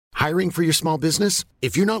Hiring for your small business?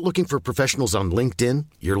 If you're not looking for professionals on LinkedIn,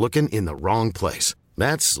 you're looking in the wrong place.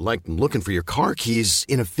 That's like looking for your car keys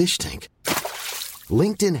in a fish tank.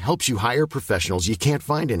 LinkedIn helps you hire professionals you can't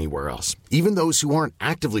find anywhere else, even those who aren't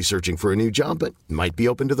actively searching for a new job but might be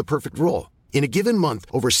open to the perfect role. In a given month,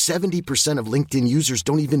 over 70% of LinkedIn users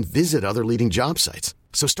don't even visit other leading job sites.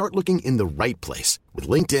 So start looking in the right place. With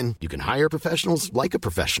LinkedIn, you can hire professionals like a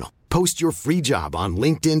professional. Post your free job on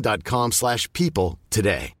linkedin.com/people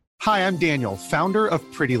today. Hi, I'm Daniel, founder of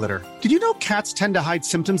Pretty Litter. Did you know cats tend to hide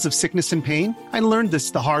symptoms of sickness and pain? I learned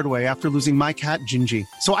this the hard way after losing my cat, Gingy.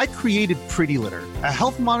 So I created Pretty Litter, a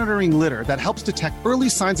health monitoring litter that helps detect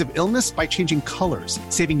early signs of illness by changing colors,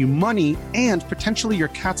 saving you money and potentially your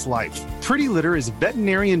cat's life. Pretty Litter is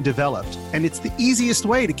veterinarian developed, and it's the easiest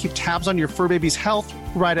way to keep tabs on your fur baby's health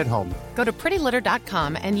right at home. Go to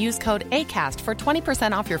prettylitter.com and use code ACAST for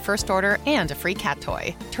 20% off your first order and a free cat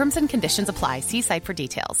toy. Terms and conditions apply. See site for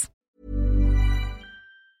details.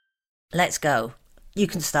 Let's go. You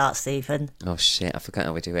can start, Stephen. Oh shit, I forgot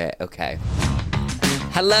how we do it. Okay.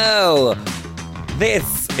 Hello!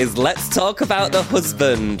 This is Let's Talk About the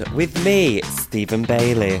Husband with me, Stephen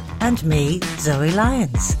Bailey. And me, Zoe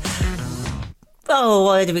Lyons. Oh,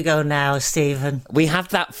 where do we go now, Stephen? We have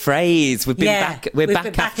that phrase. We've been back. We're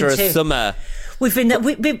back after a summer. We've been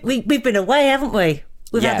away, haven't we?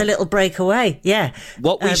 We've had a little break away. Yeah.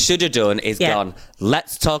 What we should have done is gone,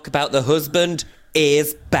 let's talk about the husband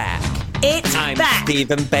is back. I'm back.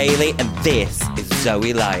 Stephen Bailey, and this is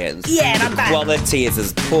Zoe Lyons. Yeah, and I'm back. Quality is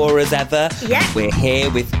as poor as ever. Yeah. We're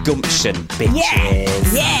here with gumption,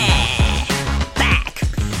 bitches. Yeah. Back.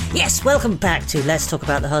 Yes, welcome back to Let's Talk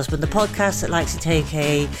About the Husband, the podcast that likes to take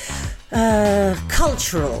a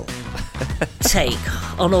cultural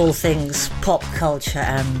take on all things pop culture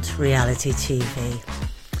and reality TV.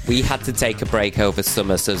 We had to take a break over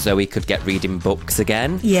summer so Zoe could get reading books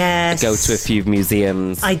again. Yes. Go to a few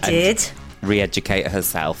museums. I did. Re-educate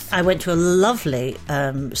herself. I went to a lovely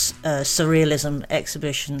surrealism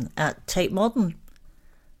exhibition at Tate Modern.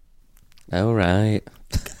 Oh, right.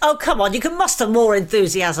 Oh, come on. You can muster more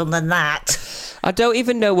enthusiasm than that. I don't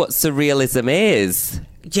even know what surrealism is.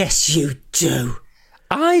 Yes, you do.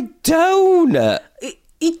 I don't.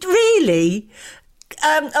 It really?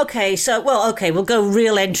 Okay, we'll go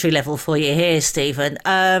real entry level for you here, Stephen.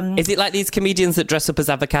 Is it like these comedians that dress up as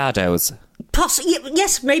avocados?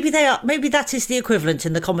 Yes, maybe they are. Maybe that is the equivalent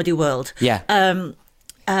in the comedy world. Yeah.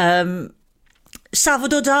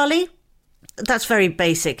 Salvador Dali. That's very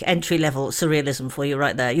basic entry level surrealism for you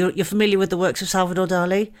right there. You're familiar with the works of Salvador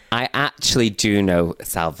Dali? I actually do know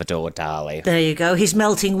Salvador Dali. There you go. His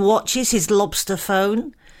melting watches, his lobster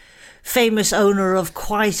phone. Famous owner of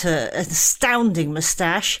quite an astounding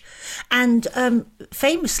moustache, and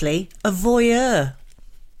famously a voyeur.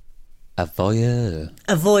 A voyeur?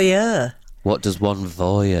 A voyeur. What does one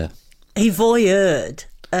voyeur? He voyeured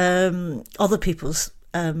other people's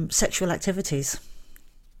sexual activities.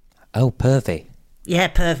 Oh, pervy. Yeah,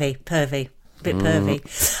 pervy. Bit pervy.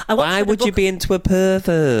 Why would you be into a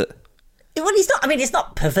pervert? Well, he's not. I mean, it's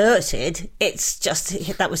not perverted. It's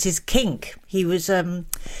just that was his kink. He was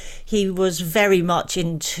very much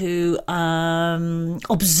into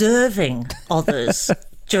observing others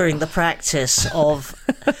during the practice of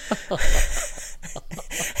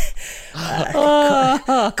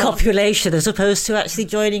copulation, as opposed to actually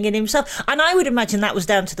joining in himself. And I would imagine that was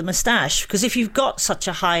down to the moustache, because if you've got such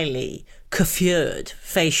a highly coiffured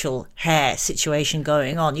facial hair situation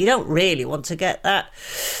going on, you don't really want to get that,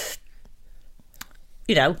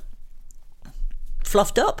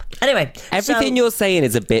 fluffed up. Anyway, everything you're saying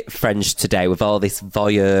is a bit French today, with all this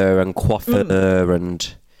voyeur and coiffeur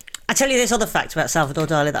and... I tell you this other fact about Salvador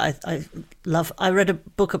Dali that I love. I read a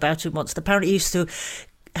book about him once. Apparently he used to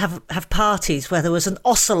have parties where there was an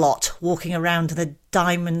ocelot walking around with a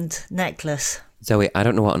diamond necklace. Zoe, I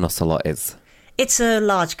don't know what an ocelot is. It's a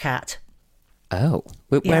large cat. Oh,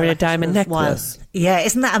 wearing a diamond necklace? Yeah,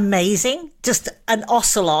 isn't that amazing? Just an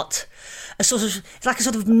ocelot. It's like a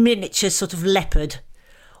sort of miniature sort of leopard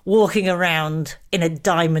walking around in a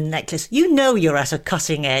diamond necklace. You know you're at a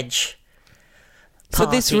cutting edge party. So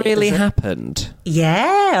this really happened?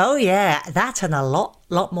 Yeah, oh yeah. That and a lot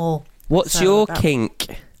more. What's your kink?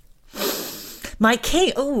 My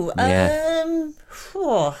kink? I'm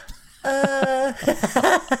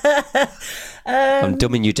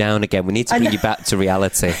dumbing you down again. We need to bring you back to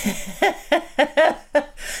reality.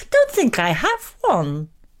 Don't think I have one.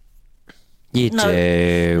 You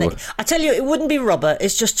do. I tell you, it wouldn't be rubber.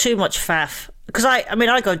 It's just too much faff Because I mean,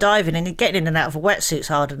 I go diving and getting in and out of a wetsuit's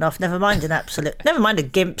hard enough. Never mind a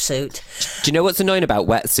gimp suit. Do you know what's annoying about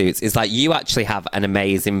wetsuits? Is like you actually have an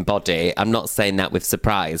amazing body. I'm not saying that with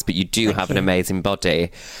surprise, but you do have an amazing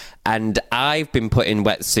body. And I've been put in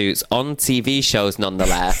wetsuits on TV shows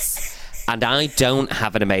nonetheless. And I don't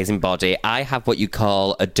have an amazing body. I have what you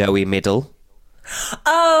call a doughy middle.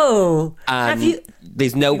 Oh, have you?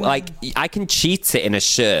 There's no, like, I can cheat it in a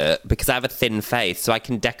shirt because I have a thin face, so I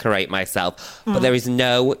can decorate myself. But there is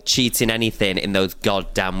no cheating anything in those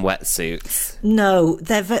goddamn wetsuits. No,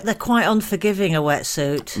 they're quite unforgiving, a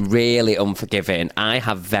wetsuit. Really unforgiving. I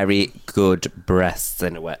have very good breasts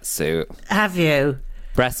in a wetsuit. Have you?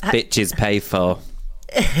 Breast bitches pay for.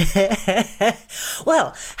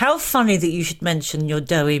 Well, how funny that you should mention your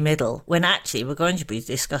doughy middle when actually we're going to be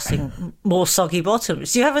discussing more soggy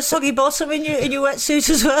bottoms. Do you have a soggy bottom in your wetsuit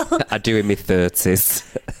as well? I do in my 30s.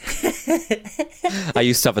 I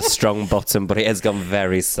used to have a strong bottom, but it has gone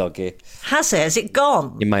very soggy. Has it? Has it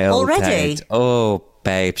gone? In my old already? age. Oh,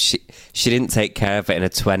 babe, she didn't take care of it in her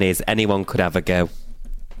 20s. Anyone could have a go.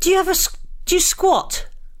 Do you squat?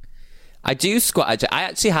 I do squat. I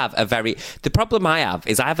actually have the problem I have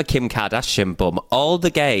is I have a Kim Kardashian bum. All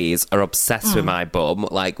the gays are obsessed with my bum,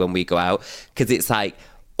 like when we go out, because it's like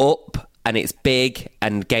up and it's big,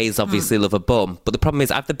 and gays obviously love a bum. But the problem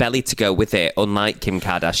is I have the belly to go with it, unlike Kim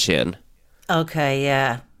Kardashian. Okay,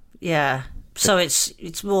 yeah. So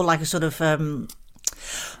it's more like a sort of are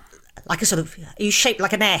you shaped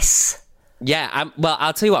like an S? Yeah, well,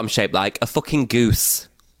 I'll tell you what I'm shaped like, a fucking goose.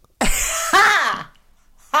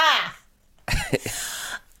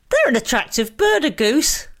 They're an attractive bird, a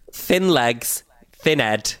goose. Thin legs, thin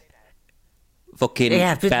head, fucking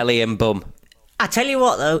belly and bum. I tell you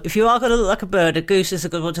what, though, if you are going to look like a bird, a goose is a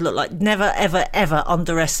good one to look like. Never, ever, ever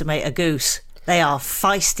underestimate a goose. They are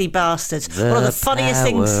feisty bastards. One of the funniest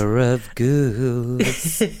things. The power of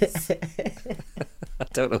goose. I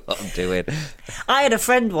don't know what I'm doing. I had a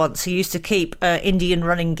friend once who used to keep Indian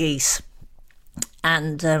running geese.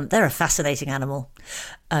 And they're a fascinating animal.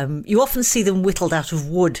 You often see them whittled out of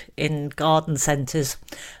wood in garden centres.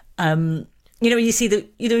 When you see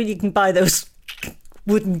you can buy those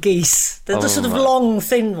wooden geese. They're the sort of long,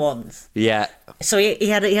 thin ones. Yeah. So he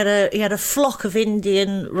had a flock of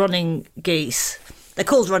Indian running geese. They're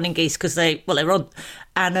called running geese because they run.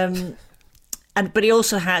 But he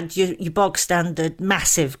also had your bog standard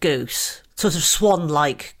massive goose, sort of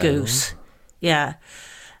swan-like goose. Yeah.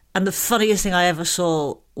 And the funniest thing I ever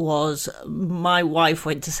saw was my wife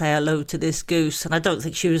went to say hello to this goose, and I don't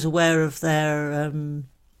think she was aware of their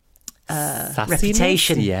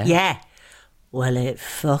reputation. Yeah. Well, it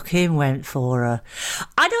fucking went for her.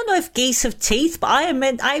 I don't know if geese have teeth, but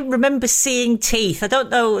I remember seeing teeth. I don't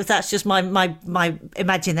know if that's just my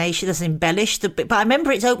imagination that's embellished, but I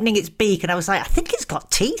remember it's opening its beak, and I was like, I think it's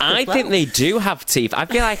got teeth. I think they do have teeth. I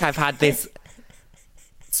feel like I've had this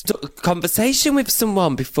conversation with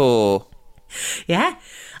someone before. Yeah.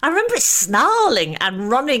 I remember it snarling and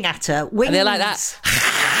running at her. Wings. And they're like that.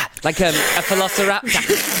 Like a velociraptor.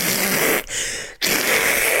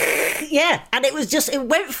 Yeah. And it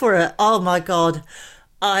went for her. Oh, my God.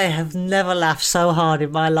 I have never laughed so hard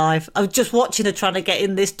in my life. I was just watching her trying to get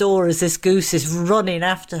in this door as this goose is running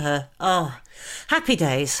after her. Oh, happy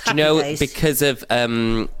days. Happy days. Because of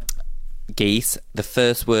geese, the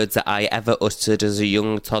first words that I ever uttered as a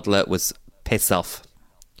young toddler was piss off.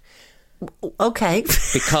 Okay.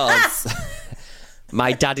 Because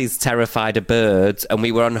my daddy's terrified of birds, and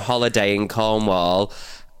we were on holiday in Cornwall,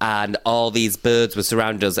 and all these birds were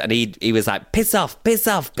surrounding us, and he was like, piss off, piss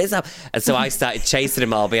off, piss off. And so I started chasing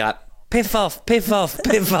them all, being like, piff off, piff off,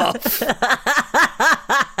 piff off.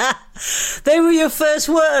 They were your first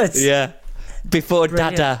words? Yeah. Before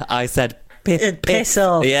Brilliant. Dada, I said, piss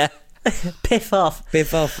off. Yeah. Piff off.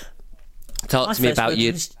 Piff off. Talk to me about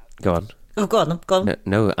you. Go on. Oh, go on.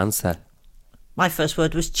 No, answer. My first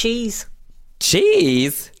word was cheese.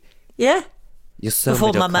 Cheese? Yeah. You're so Before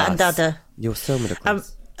middle Mama class. and Dada. You're so middle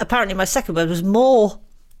class. Apparently my second word was more.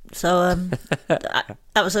 So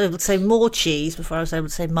I was able to say more cheese before I was able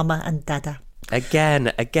to say Mama and Dada.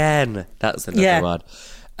 Again. That's another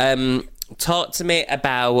one. Talk to me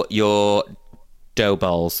about your dough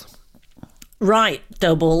balls. Right,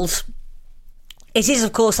 dough balls. It is,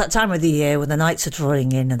 of course, that time of the year when the nights are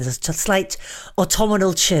drawing in and there's a slight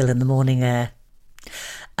autumnal chill in the morning air.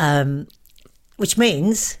 Which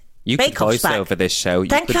means you could voice over this show.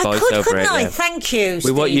 Couldn't I? Thank you,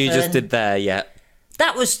 Stephen. With what you just did there, yeah.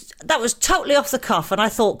 That was totally off the cuff, and I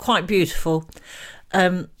thought quite beautiful.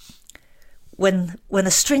 When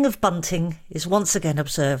a string of bunting is once again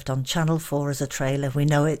observed on Channel 4 as a trailer, we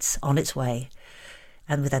know it's on its way.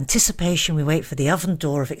 And with anticipation, we wait for the oven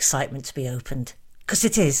door of excitement to be opened. Because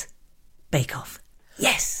it is Bake Off.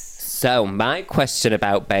 Yes! So, my question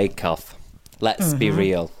about Bake Off. Let's be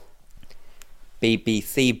real.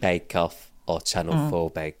 BBC Bake Off or Channel 4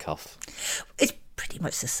 Bake Off? It's pretty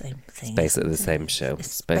much the same thing. It's basically the same show.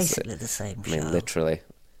 It's basically the same show. I mean, literally.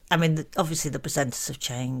 I mean, obviously the presenters have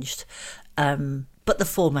changed. But the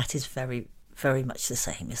format is very, very much the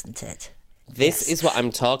same, isn't it? This is what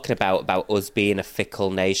I'm talking about us being a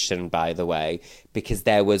fickle nation, by the way, because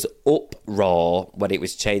there was uproar when it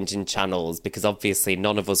was changing channels, because obviously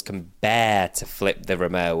none of us can bear to flip the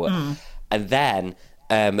remote. And then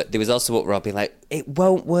there was also uproar being like, it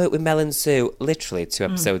won't work with Mel and Sue. Literally 2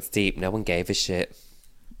 episodes deep, no one gave a shit.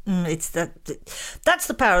 That's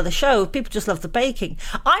the power of the show. People just love the baking.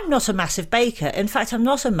 I'm not a massive baker. In fact, I'm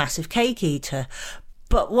not a massive cake eater.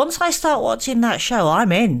 But once I start watching that show,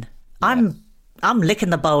 I'm in. I'm licking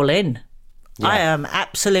the bowl in. Yeah. I am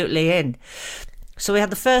absolutely in. So we had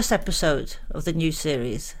the first episode of the new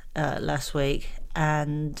series last week,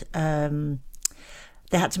 and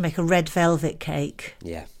they had to make a red velvet cake.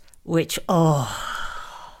 Yeah. Which,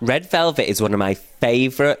 Red velvet is one of my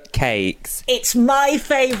favourite cakes. It's my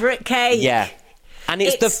favourite cake. Yeah. And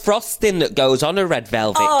it's the frosting that goes on a red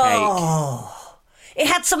velvet cake. It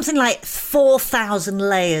had something like 4,000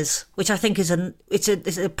 layers, which I think is an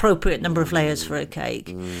appropriate number of layers for a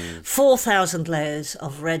cake. 4,000 layers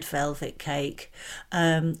of red velvet cake.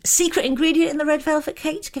 Secret ingredient in the red velvet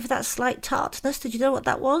cake to give it that slight tartness. Did you know what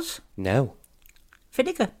that was? No.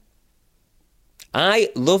 Vinegar. I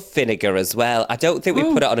love vinegar as well. I don't think we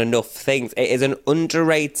put it on enough things. It is an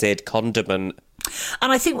underrated condiment.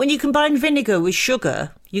 And I think when you combine vinegar with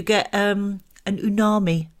sugar, you get an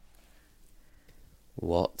umami.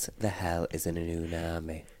 What the hell is an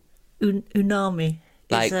umami? Unami.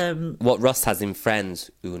 Like what Ross has in Friends,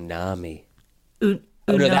 unami. Oh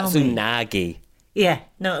no, that's unagi. Yeah,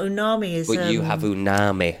 no, unami is. But you have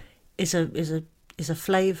unami. Is a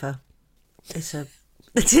flavour.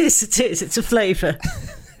 It is. It's a flavour.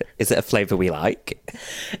 Is it a flavour we like?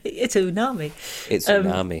 It's unami. It's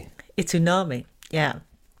unami. It's unami. Yeah.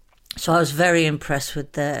 So I was very impressed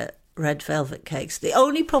with the red velvet cakes. The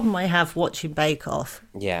only problem I have watching Bake Off,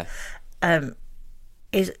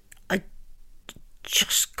 is I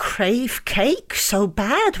just crave cake so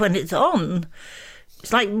bad when it's on.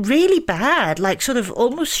 It's like really bad, like sort of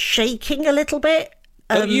almost shaking a little bit.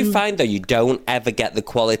 Don't you find, though, you don't ever get the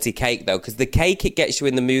quality cake, though? Because the cake it gets you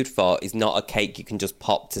in the mood for is not a cake you can just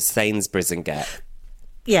pop to Sainsbury's and get.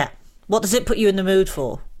 Yeah. What does it put you in the mood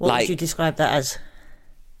for? What would you describe that as?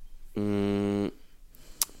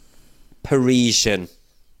 Parisian.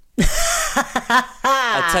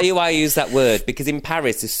 I'll tell you why I use that word. Because in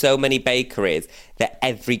Paris, there's so many bakeries that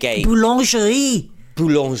every cake... Boulangerie.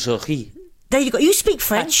 There you go. You speak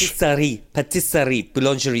French. Patisserie.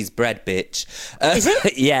 Boulangerie's bread, bitch. Is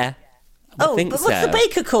it? Yeah. But what's the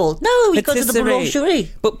baker called? No, we go to the boulangerie.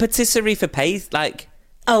 But patisserie for like...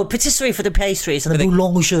 Oh, patisserie for the pastries and the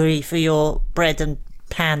boulangerie for your bread and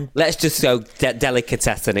pan. Let's just go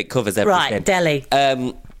delicatessen. It covers everything. Right, deli.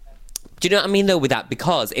 Do you know what I mean, though, with that?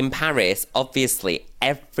 Because in Paris, obviously,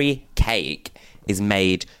 every cake is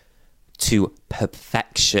made to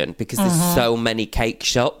perfection because there's so many cake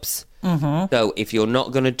shops. So if you're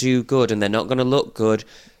not going to do good and they're not going to look good,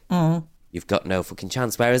 you've got no fucking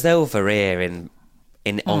chance. Whereas over here in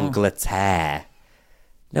Angleterre,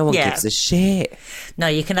 no one gives a shit. No,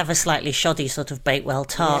 you can have a slightly shoddy sort of Bakewell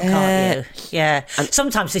tart, can't you? Yeah. And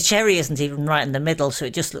sometimes the cherry isn't even right in the middle, so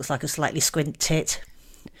it just looks like a slightly squint tit.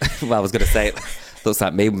 Well, I was going to say, it looks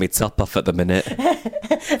like me with my top off at the minute.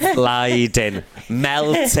 Sliding,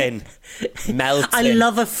 melting. I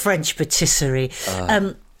love a French patisserie.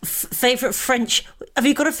 Favourite French... Have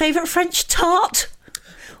you got a favourite French tart?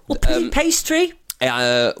 Or pastry?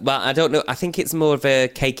 Well, I don't know. I think it's more of a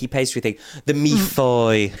cakey pastry thing. The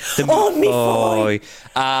millefeuille. Millefeuille.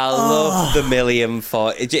 I love the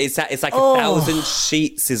millefeuille. It's like 1,000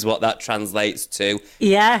 sheets is what that translates to.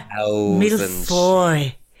 Yeah.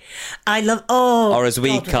 Millefeuille. I love... or as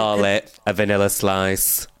we call it, a vanilla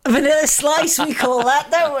slice. A vanilla slice, we call that,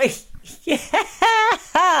 don't we? Yeah.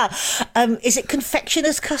 Is it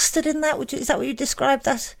confectioner's custard in that? Is that what you described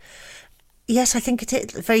that? Yes, I think it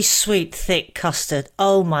is. Very sweet, thick custard.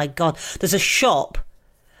 Oh, my God. There's a shop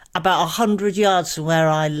about 100 yards from where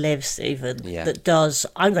I live, Stephen, that does,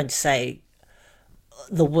 I'm going to say,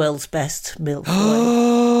 the world's best milk.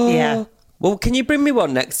 Yeah. Well, can you bring me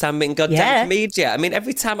one next time in goddamn media? I mean,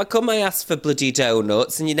 every time I come, I ask for bloody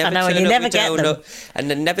donuts, and you never turn up with donut, and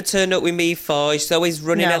then never turn up with me for. She's always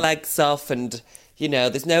running her legs off, and You know,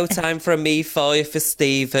 there's no time for a mi-foy for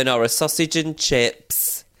Stephen or a sausage and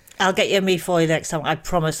chips. I'll get you a mi-foy next time. I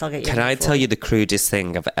promise I'll get you Can a I mi-foy. tell you the crudest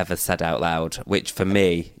thing I've ever said out loud, which for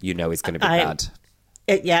me, you know, is going to be bad?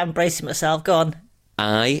 Yeah, I'm bracing myself. Go on.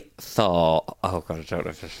 I thought... Oh, God, I don't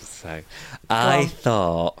know if I should say.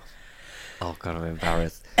 Oh, God, I'm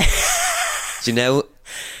embarrassed. Do you know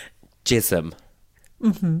jism?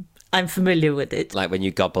 I'm familiar with it. Like when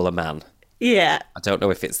you gobble a man. Yeah. I don't know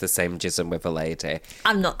if it's the same jism with a lady.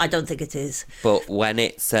 I don't think it is. But when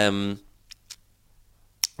it's...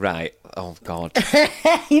 Right. Oh, God.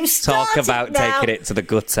 You've Talk started about now. taking it to the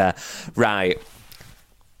gutter. Right.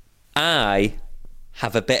 I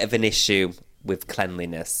have a bit of an issue with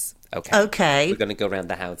cleanliness. Okay. We're going to go around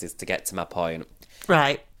the houses to get to my point.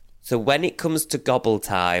 Right. So when it comes to gobble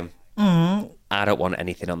time, I don't want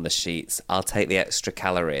anything on the sheets. I'll take the extra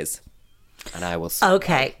calories and I will...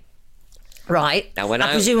 Okay. Right. Now, when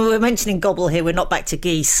I presume we're mentioning gobble here. We're not back to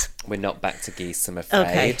geese. We're not back to geese, I'm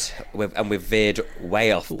afraid. Okay. We've veered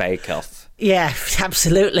way off Bake Off. Yeah,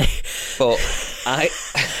 absolutely. But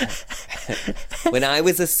when I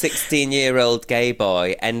was a 16-year-old gay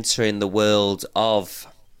boy entering the world of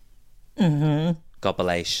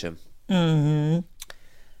gobblation,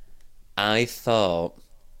 I thought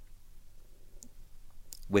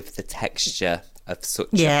with the texture of such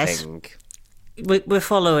a thing, we're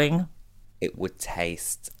following. it would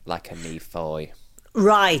taste like a mi-foy.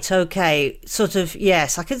 Right, okay. Sort of,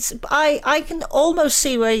 yes. I can almost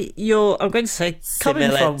see where I'm going to say, coming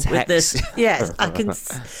Similar from with this. texture. Yes, I can...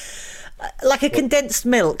 Like a condensed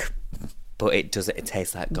milk. But it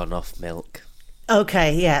tastes like gone off milk.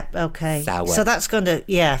 Okay, yeah, okay. Sour. So that's going to...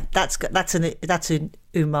 Yeah, that's an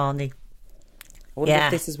umami. I wonder Yeah.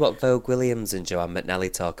 if this is what Vogue Williams and Joanne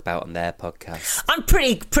McNally talk about on their podcast. I'm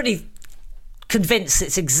pretty convinced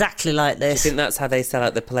it's exactly like I this. think that's how they sell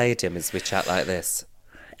out the Palladium, is we chat like this.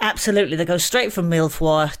 Absolutely. They go straight from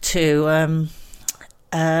milfoil to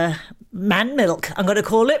man milk, I'm going to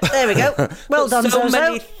call it. There we go. Well done, So Zozo.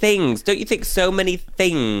 many things. Don't you think so many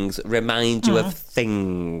things remind you of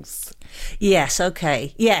things? Yes,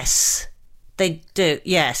 okay. Yes, they do.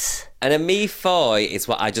 Yes. And a mi-foy is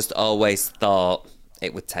what I just always thought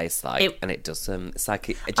it would taste like, and it doesn't. It's like,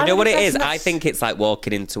 do you know what it is? I think it's like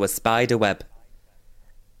walking into a spider web.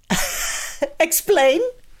 Explain.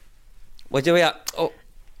 What do we have? Oh,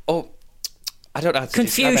 I don't know how to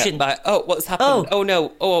describe Confusion. it. Like, what's happened? Oh,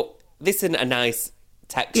 no. Oh, this isn't a nice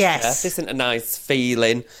texture. Yes. This isn't a nice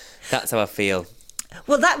feeling. That's how I feel.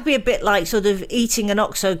 Well, that would be a bit like sort of eating an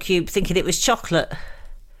OXO cube thinking it was chocolate.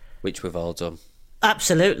 Which we've all done.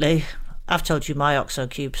 Absolutely. I've told you my OXO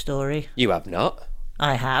cube story. You have not.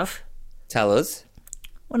 I have. Tell us.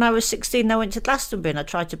 When I was 16, I went to Glastonbury and I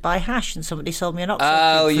tried to buy hash and somebody sold me an OXO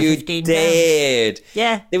Oh, cube for you £15. did.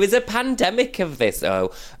 Yeah. There was a pandemic of this,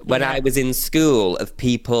 when I was in school, of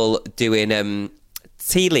people doing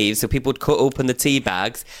tea leaves. So people would cut open the tea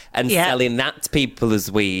bags and selling that to people as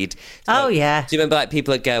weed. So, do you remember like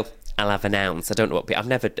people that go, I'll have an ounce? I don't know what... I've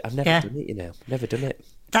never done it, you know. Never done it.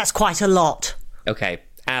 That's quite a lot. Okay,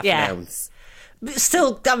 half an ounce. But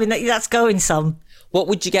still, I mean, that's going some. What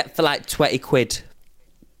would you get for like 20 quid?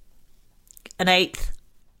 An eighth.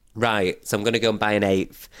 Right, so I'm going to go and buy an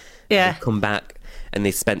eighth. Yeah. Come back and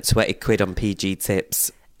they spent 20 quid on PG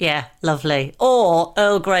tips. Yeah, lovely. Or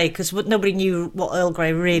Earl Grey, because nobody knew what Earl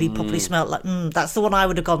Grey really properly smelled like. That's the one I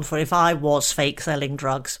would have gone for if I was fake selling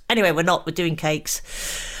drugs. Anyway, we're not. We're doing cakes.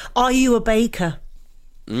 Are you a baker?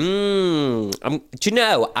 Do you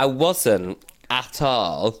know, I wasn't at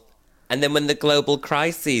all. And then when the global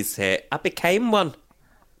crises hit, I became one.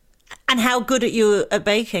 And how good are you at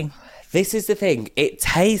baking? This is the thing. It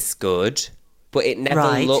tastes good, but it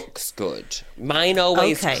never looks good. Mine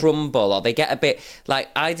always crumble, or they get a bit... Like,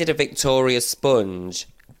 I did a Victoria sponge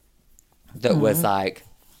that was, like,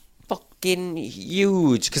 fucking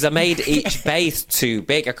huge, because I made each base too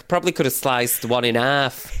big. I probably could have sliced one in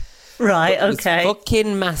half. Right, It was okay.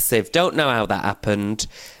 fucking massive. Don't know how that happened.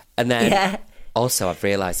 And then... Also, I've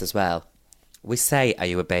realised as well, we say, are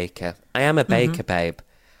you a baker? I am a baker, babe.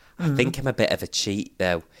 I think I'm a bit of a cheat,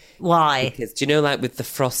 though. Why? Because, do you know, like, with the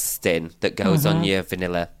frosting that goes on your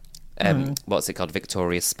vanilla, what's it called,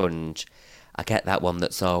 Victoria sponge, I get that one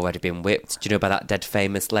that's already been whipped. Do you know about that dead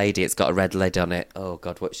famous lady? It's got a red lid on it. Oh,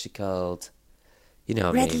 God, what's she called? You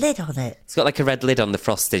know what I mean? Red lid on it? It's got, like, a red lid on the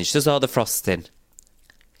frosting. She does all the frosting.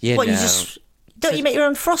 You know. You just... Don't you make your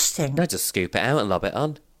own frosting? I just scoop it out and lob it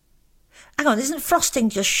on. Hang on, isn't frosting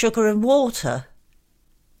just sugar and water?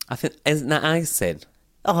 I think, isn't that icing?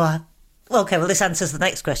 Oh, Okay, well, this answers the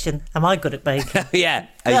next question. Am I good at baking? Yeah.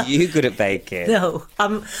 Are you good at baking? No.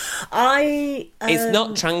 It's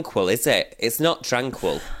not tranquil, is it? It's not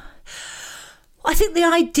tranquil. I think the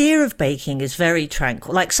idea of baking is very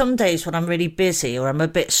tranquil. Like some days when I'm really busy or I'm a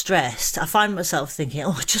bit stressed, I find myself thinking,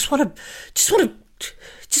 "Oh, I just want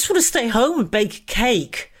to stay home and bake a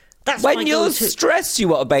cake." That's When my you're go-to. stressed, you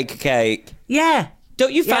want to bake a cake. Yeah.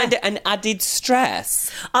 Don't you find Yeah. it an added stress?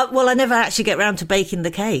 Well, I never actually get round to baking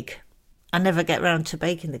the cake. I never get round to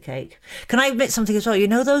baking the cake. Can I admit something as well? You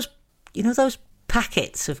know those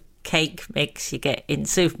packets of cake mix you get in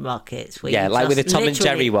supermarkets? Where Yeah, you like with the just Tom and literally-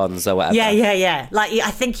 Jerry ones or whatever. Yeah. Like,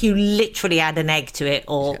 I think you literally add an egg to it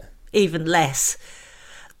or even less.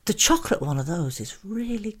 The chocolate one of those is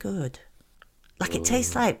really good. Like, it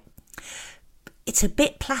tastes like... It's a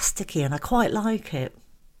bit plasticky and I quite like it.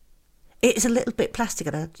 It's a little bit plastic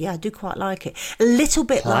and I do quite like it. A little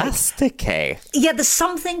bit like... Plasticky. Yeah, there's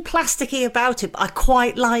something plasticky about it, but I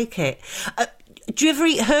quite like it. Do you ever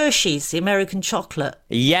eat Hershey's, the American chocolate?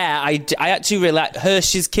 Yeah, I actually really like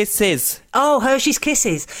Hershey's Kisses. Oh, Hershey's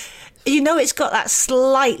Kisses. You know it's got that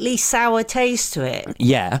slightly sour taste to it.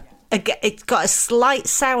 Yeah. It's got a slight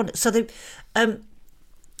sour... So I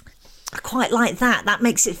quite like that. That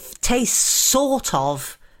makes it taste sort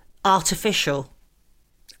of artificial.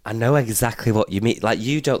 I know exactly what you mean. Like,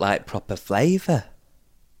 you don't like proper flavour.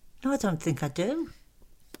 No, I don't think I do.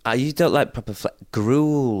 You don't like proper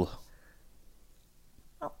gruel.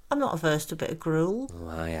 I'm not averse to a bit of gruel. Oh,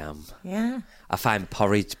 I am. Yeah. I find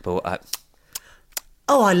porridge, but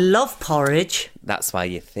Oh, I love porridge. that's why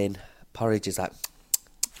you're thin. Porridge is like...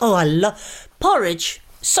 Oh, I love... Porridge,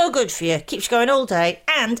 so good for you. Keeps you going all day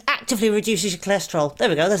and actively reduces your cholesterol. There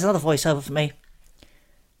we go, there's another voiceover for me.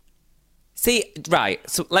 See, right,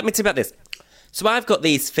 so let me tell you about this. So I've got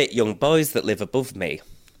these fit young boys that live above me.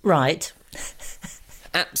 Right.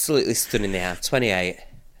 Absolutely stunning they are, 28.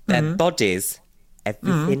 Their bodies,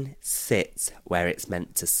 everything sits where it's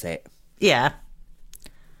meant to sit. Yeah.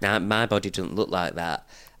 Now, my body doesn't look like that.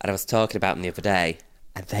 And I was talking about them the other day,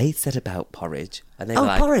 and they said about porridge. And they were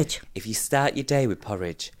like, porridge. if you start your day with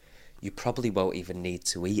porridge, you probably won't even need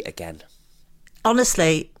to eat again.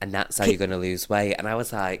 Honestly, And that's how you're going to lose weight. And I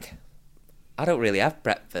was like, I don't really have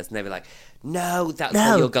breakfast. And they were like, no, that's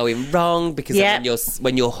when you're going wrong, because then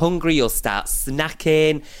when you're hungry, you'll start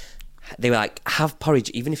snacking. They were like, have porridge.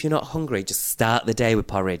 Even if you're not hungry, just start the day with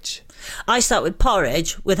porridge. I start with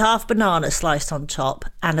porridge with half banana sliced on top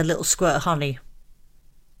and a little squirt of honey.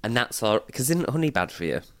 And that's all, because isn't honey bad for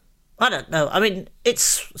you? I don't know. I mean,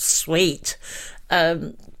 it's sweet,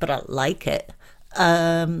 but I like it.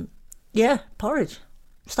 Yeah, porridge.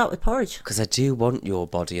 Start with porridge. Because I do want your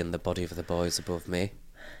body and the body of the boys above me.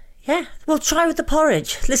 Yeah, well, try with the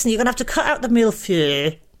porridge. Listen, you're going to have to cut out the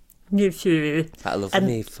millefeuille. I love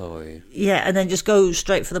me for you. Yeah, and then just go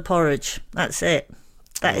straight for the porridge. That's it.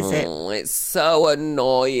 That is it. Oh, it's so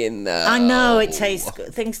annoying though. I know it tastes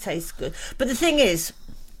good. Things taste good. But the thing is,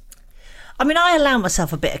 I mean, I allow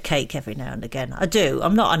myself a bit of cake every now and again. I do.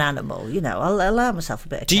 I'm not an animal, you know. I'll allow myself a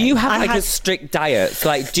bit of cake. Do you have a strict diet? So,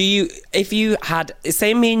 like, if you had,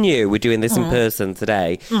 say me and you were doing this in person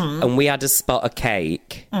today, and we had a spot of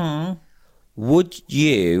cake, would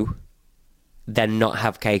you then not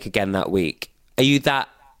have cake again that week? Are you that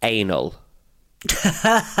anal?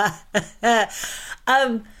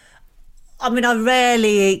 I mean, I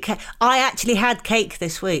rarely eat cake. I actually had cake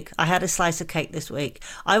this week. I had a slice of cake this week.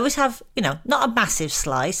 I always have, you know, not a massive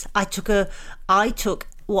slice. I took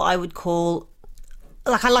what I would call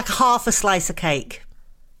like half a slice of cake.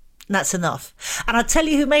 And that's enough. And I'll tell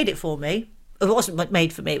you who made it for me. It wasn't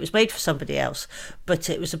made for me. It was made for somebody else. But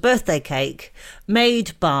it was a birthday cake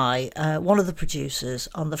made by one of the producers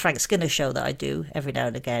on the Frank Skinner show that I do every now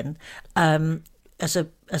and again, as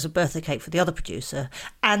a birthday cake for the other producer.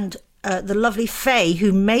 And the lovely Faye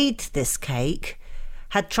who made this cake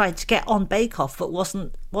had tried to get on Bake Off but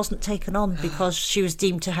wasn't taken on because she was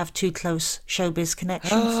deemed to have too close showbiz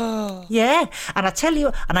connections. Yeah, and I tell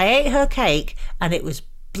you, and I ate her cake and it was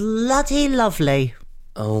bloody lovely.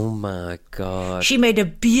 Oh my God. She made a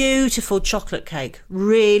beautiful chocolate cake,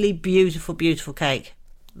 really beautiful cake,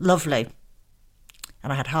 lovely.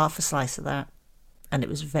 And I had half a slice of that and it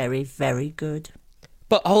was very, very good.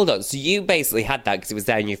 But hold on, so you basically had that because it was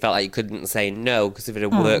there and you felt like you couldn't say no because of it a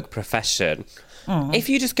work profession. If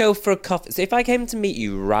you just go for a coffee, so if I came to meet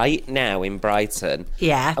you right now in Brighton,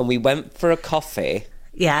 Yeah. and we went for a coffee,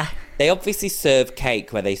 Yeah. they obviously serve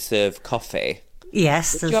cake where they serve coffee.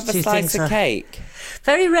 Yes. Do you have a slice of cake?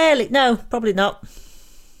 Very rarely. No, probably not.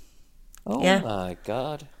 Oh Yeah. my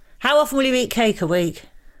God. How often will you eat cake a week?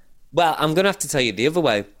 Well, I'm going to have to tell you the other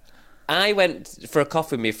way. I went for a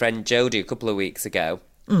coffee with my friend Jodie a couple of weeks ago.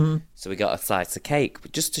 Mm. So we got a slice of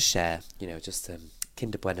cake just to share, just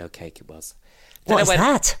Kinder Bueno cake it was. Then What is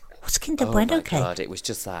that? What's Kinder Bueno cake? Oh my God, it was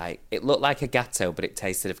just like, it looked like a gatto, but it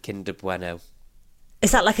tasted of Kinder Bueno.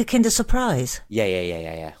 Is that like a Kinder Surprise?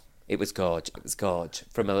 Yeah. It was gorge.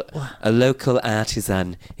 From a local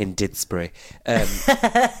artisan in Didsbury. I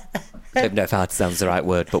don't know if artisan's the right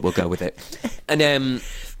word, but we'll go with it. And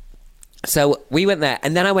so we went there,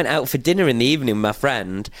 and then I went out for dinner in the evening with my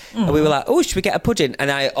friend, and we were like, oh, should we get a pudding?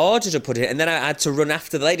 And I ordered a pudding, and then I had to run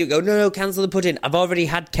after the lady and go, no, cancel the pudding. I've already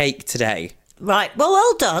had cake today. Right,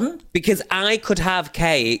 well done. Because I could have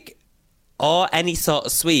cake or any sort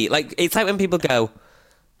of sweet. Like, it's like when people go,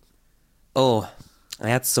 oh, I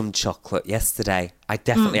had some chocolate yesterday. I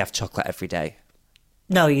definitely have chocolate every day.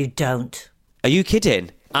 No, you don't. Are you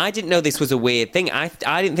kidding? I didn't know this was a weird thing. I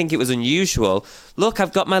didn't think it was unusual. Look,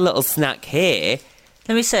 I've got my little snack here.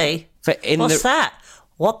 Let me see. What's that?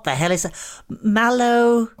 What the hell is that?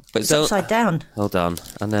 Mallow. It's upside down. Hold on.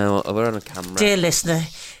 I know, we're on a camera. Dear listener,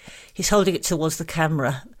 he's holding it towards the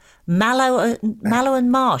camera. Mallow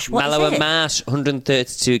and marsh. What is it? Mallow and marsh,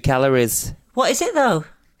 132 calories. What is it, though?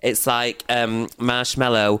 It's like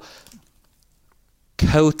marshmallow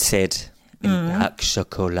coated in dark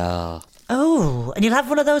chocolat. Oh, and you'll have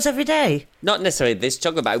one of those every day? Not necessarily this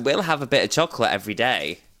chocolate, but I will have a bit of chocolate every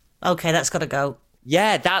day. Okay, that's got to go.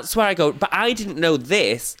 Yeah, that's where I go. But I didn't know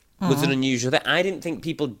this was an unusual thing. I didn't think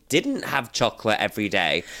people didn't have chocolate every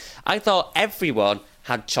day. I thought everyone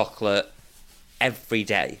had chocolate every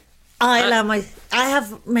day. I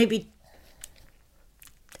have maybe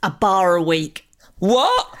a bar a week.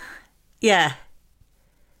 What? Yeah.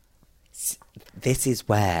 This is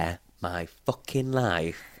where my fucking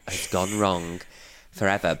life has gone wrong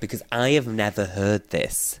forever, because I have never heard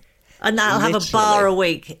this. And I'll have a bar a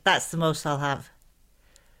week. That's the most I'll have.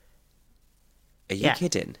 Are you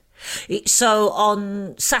kidding? So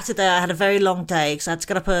on Saturday, I had a very long day because I had to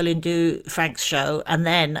get up early and do Frank's show. And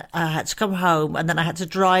then I had to come home, and then I had to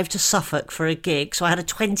drive to Suffolk for a gig. So I had a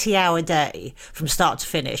 20-hour day from start to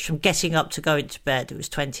finish, from getting up to going to bed. It was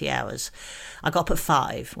 20 hours. I got up at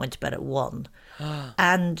 5, went to bed at 1.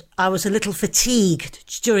 And I was a little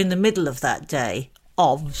fatigued during the middle of that day,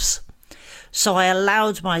 so I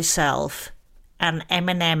allowed myself an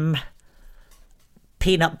M&M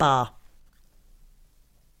peanut bar,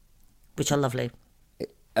 which are lovely.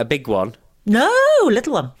 A big one? No,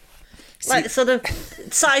 little one. Like sort of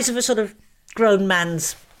size of a sort of grown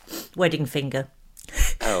man's wedding finger.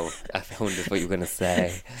 Oh, I wondered what you were going to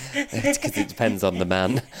say. Because it depends on the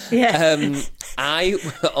man. Yeah. I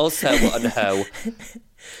also want to know.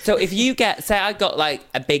 So if you get, say I got like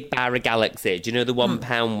a big bar of Galaxy, do you know the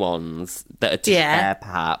 £1 ones that are to share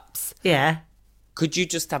perhaps? Yeah. Could you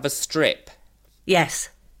just have a strip? Yes.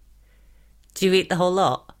 Do you eat the whole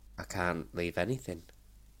lot? I can't leave anything.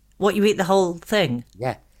 What, you eat the whole thing?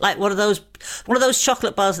 Yeah. Like one of those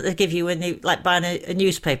chocolate bars that they give you when you like buying a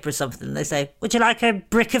newspaper or something. They say, "Would you like a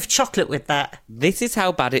brick of chocolate with that?" This is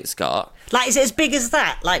how bad it's got. Like, is it as big as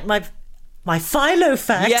that? Like my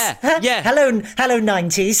Filofax? Yeah. Hello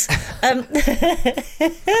 90s.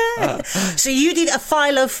 So you did a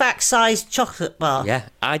Filofax-sized chocolate bar? Yeah,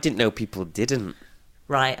 I didn't know people didn't.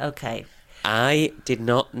 Right. Okay. I did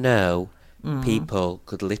not know people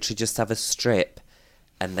could literally just have a strip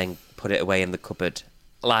and then put it away in the cupboard.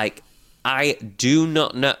 Like, I do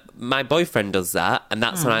not know. My boyfriend does that, and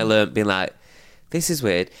that's when I learned being like, this is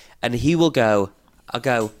weird. And he will go, I'll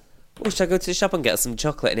go, oh, should I go to the shop and get some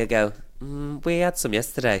chocolate? And he'll go, we had some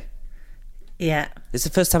yesterday. Yeah. It's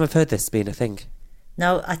the first time I've heard this being a thing.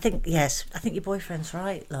 No, I think, yes. I think your boyfriend's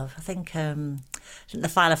right, love. I think the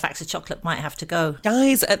Filofax of chocolate might have to go.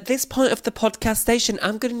 Guys, at this point of the podcast station,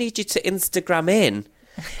 I'm going to need you to Instagram in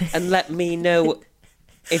and let me know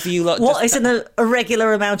if you lot. What isn't a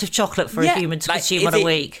regular amount of chocolate for a human to consume on a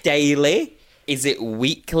week? Daily? Is it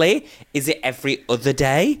weekly? Is it every other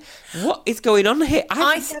day? What is going on here?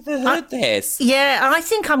 I've never heard this. Yeah, I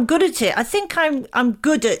think I'm good at it. I think I'm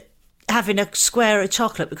good at having a square of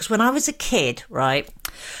chocolate, because when I was a kid, right,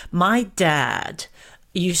 my dad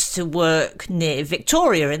used to work near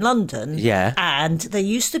Victoria in London. Yeah. And there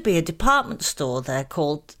used to be a department store there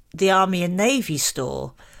called the Army and Navy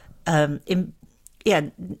store on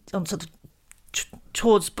sort of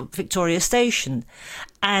towards Victoria Station.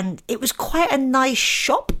 And it was quite a nice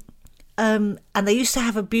shop. And they used to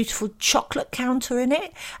have a beautiful chocolate counter in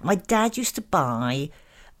it. My dad used to buy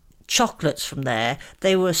chocolates from there.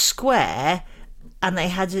 They were square, and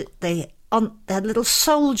they they had a little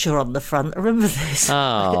soldier on the front. I remember this.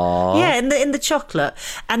 Aww. Yeah, in the chocolate.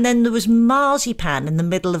 And then there was marzipan in the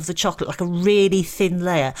middle of the chocolate, like a really thin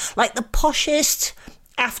layer. Like the poshest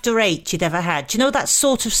after eight you'd ever had. Do you know that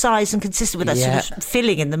sort of size and consistent with that sort of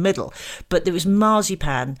filling in the middle? But there was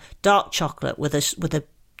marzipan, dark chocolate with a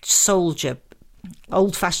soldier,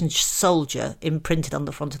 old-fashioned soldier imprinted on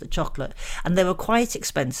the front of the chocolate. And they were quite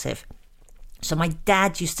expensive. So my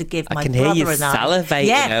dad used to give my brother and I... I can hear you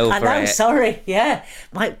salivating over I know, it. sorry, yeah.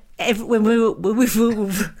 When we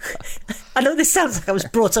were I know this sounds like I was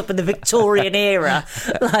brought up in the Victorian era.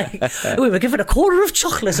 Like, we were given a quarter of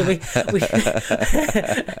chocolate and and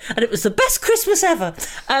it was the best Christmas ever.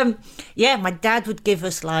 Yeah, my dad would give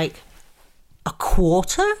us like a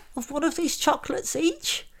quarter of one of these chocolates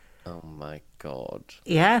each. Oh my God.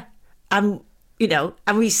 Yeah. And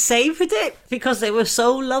we savoured it because they were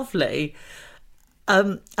so lovely.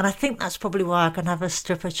 And I think that's probably why I can have a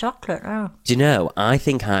strip of chocolate now. Do you know, I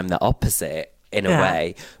think I'm the opposite in a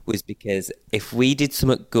way, was because if we did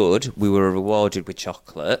something good, we were rewarded with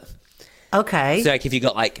chocolate. Okay. So like if you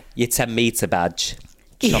got like your 10 metre badge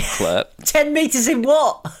chocolate. 10 metres in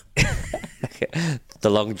what? The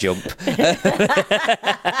long jump.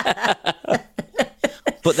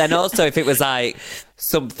 But then also if it was like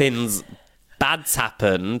something's bad's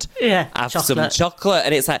happened, have some chocolate.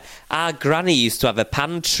 And it's like, our granny used to have a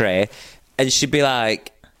pantry and she'd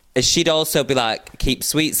also be like, keep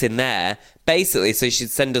sweets in there. Basically, so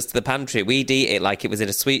she'd send us to the pantry. We'd eat it like it was in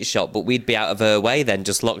a sweet shop, but we'd be out of her way then,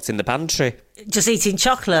 just locked in the pantry. Just eating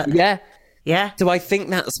chocolate? Yeah. Yeah. So I think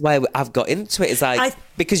that's where I've got into it. It's like,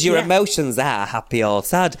 because your emotions are happy or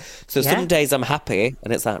sad. So some days I'm happy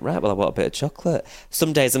and it's like, right, well, I want a bit of chocolate.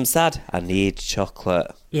 Some days I'm sad. I need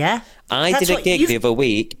chocolate. Yeah. I did a gig the other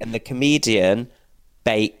week and the comedian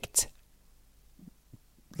baked,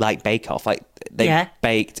 like Bake Off, like they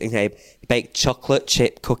baked chocolate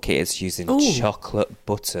chip cookies using chocolate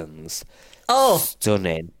buttons. Oh.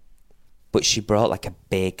 Stunning. But she brought like a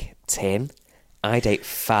big tin. I'd ate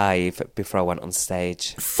 5 before I went on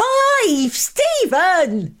stage. 5,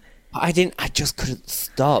 Stephen! I just couldn't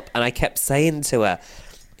stop. And I kept saying to her,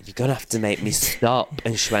 you're going to have to make me stop.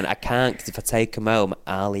 And she went, I can't, because if I take them home,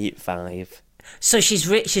 I'll eat 5. So she's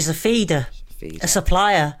rich, she's a feeder, a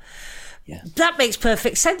supplier. Yeah. That makes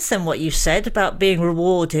perfect sense then, what you said about being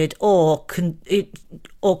rewarded or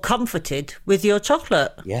comforted with your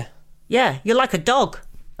chocolate. Yeah. Yeah, you're like a dog.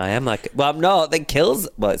 I am like, well, I'm not.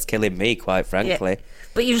 It's killing me, quite frankly. Yeah.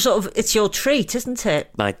 But you it's your treat, isn't it?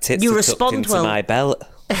 My tits are tucked into my belt.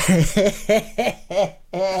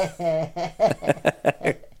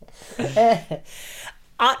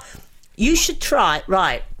 You should try,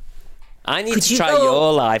 right. I need to try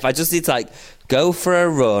your life. I just need to go for a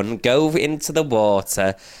run, go into the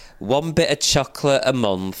water, 1 bit of chocolate a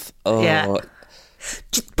month. Oh. Yeah.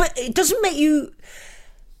 But it doesn't make you...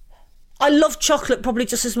 I love chocolate probably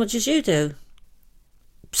just as much as you do.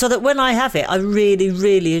 So that when I have it, I really,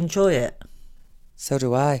 really enjoy it. So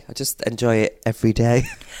do I. I just enjoy it every day.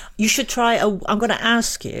 You should try I'm going to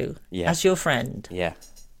ask you, as your friend,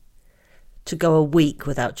 to go a week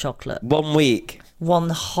without chocolate. 1 week? 1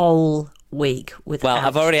 whole week without chocolate. Well,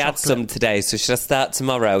 I've already had some today, so should I start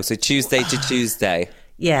tomorrow? So Tuesday to Tuesday?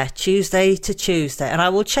 Yeah, Tuesday to Tuesday. And I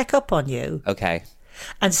will check up on you. Okay.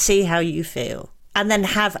 And see how you feel. And then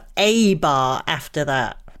have a bar after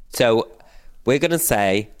that. So we're going to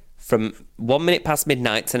say from 1 minute past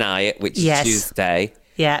midnight tonight, which is Tuesday.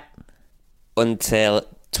 Yeah. Until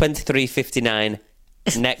 23:59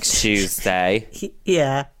 next Tuesday.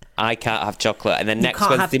 Yeah. I can't have chocolate. And then next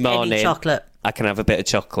Wednesday morning, chocolate. I can have a bit of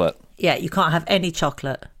chocolate. Yeah, you can't have any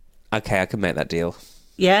chocolate. Okay, I can make that deal.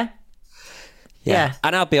 Yeah? Yeah.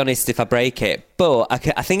 And I'll be honest if I break it. But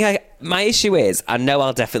I think my issue is I know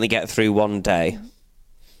I'll definitely get through 1 day.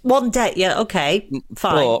 1 day, yeah, okay,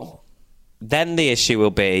 fine. But then the issue will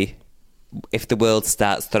be if the world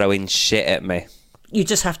starts throwing shit at me. You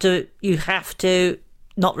have to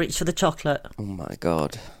not reach for the chocolate. Oh my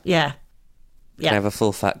God. Yeah. Can I have a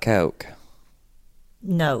full fat Coke?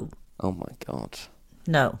 No. Oh my God.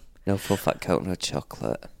 No. No full fat Coke, no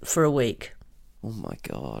chocolate. For a week. Oh my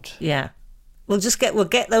God. Yeah. We'll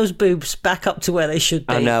get those boobs back up to where they should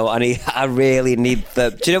be. I know, I really need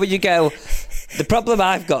them. Do you know when you go... The problem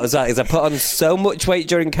I've got as well is I put on so much weight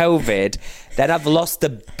during COVID, then I've lost a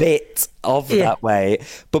bit of that weight.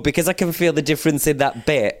 But because I can feel the difference in that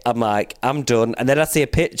bit, I'm like, I'm done. And then I see a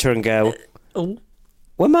picture and go,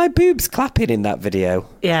 were my boobs clapping in that video?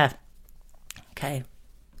 Yeah. Okay.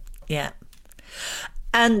 Yeah.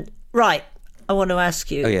 And, right, I want to ask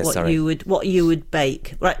you sorry. what you would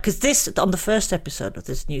bake, right? Because this, on the first episode of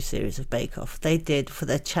this new series of Bake Off, they did for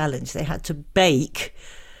their challenge. They had to bake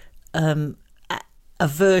a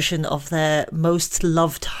version of their most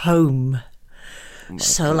loved home.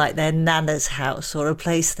 So, like their nana's house or a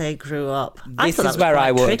place they grew up. This is where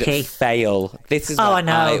I would fail. This is where I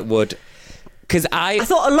know. I would. Because I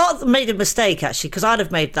thought a lot made a mistake, actually, because I'd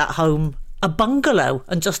have made that home a bungalow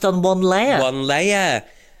and just done one layer. One layer.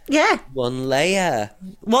 Yeah. One layer.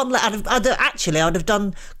 I'd have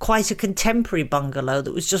done quite a contemporary bungalow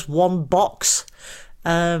that was just one box.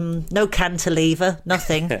 No cantilever,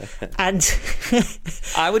 nothing. And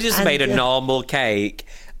I would just made a normal cake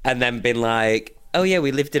and then been like, oh yeah,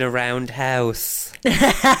 we lived in a round house.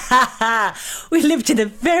 We lived in a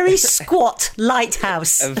very squat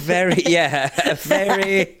lighthouse. A very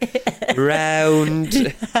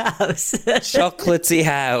round house. Chocolatey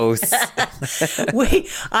house.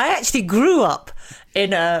 I actually grew up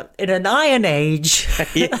in an Iron Age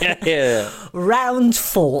round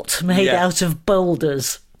fort made out of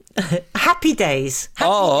boulders. Happy days.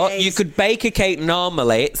 Or you could bake a cake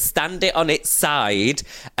normally, stand it on its side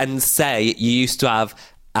and say you used to have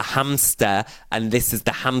a hamster and this is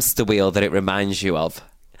the hamster wheel that it reminds you of.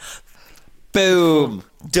 Boom.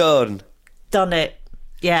 Done it.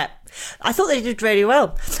 Yeah. I thought they did really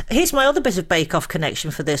well. Here's my other bit of Bake Off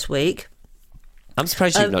connection for this week. I'm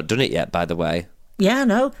surprised you've not done it yet, by the way. Yeah, I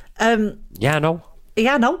know. Yeah, I know.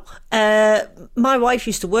 Yeah, I know. My wife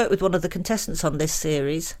used to work with one of the contestants on this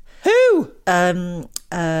series. Who?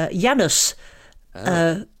 Janusz,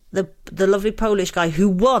 the lovely Polish guy who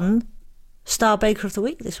won Star Baker of the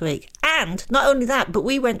Week this week. And not only that, but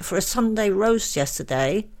we went for a Sunday roast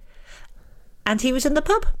yesterday and he was in the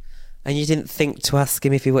pub. And you didn't think to ask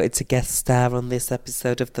him if he wanted to guest star on this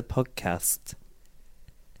episode of the podcast?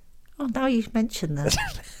 Oh, now you've mentioned that.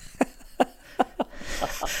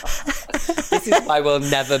 This is why we'll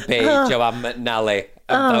never be Joanne McNally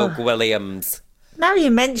and Vogue Williams. Now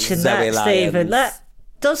you mention Zoe that, Lyons. Stephen, that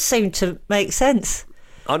does seem to make sense.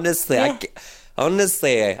 Honestly,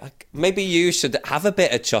 maybe you should have a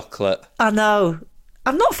bit of chocolate. I know.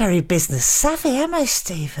 I'm not very business savvy, am I,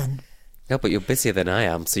 Stephen? No, but you're busier than I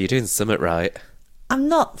am, so you're doing something right. I'm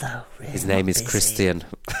not, though, really. His name is busy. Christian.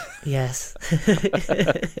 Yes.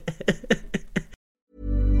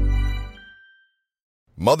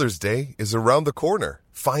 Mother's Day is around the corner.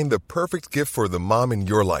 Find the perfect gift for the mom in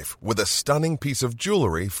your life with a stunning piece of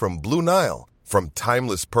jewelry from Blue Nile. From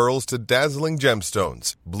timeless pearls to dazzling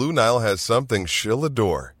gemstones, Blue Nile has something she'll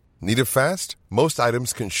adore. Need it fast? Most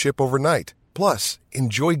items can ship overnight. Plus,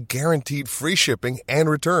 enjoy guaranteed free shipping and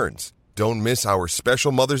returns. Don't miss our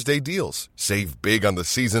special Mother's Day deals. Save big on the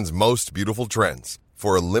season's most beautiful trends.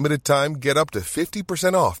 For a limited time, get up to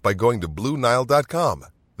 50% off by going to BlueNile.com.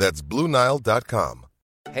 That's BlueNile.com.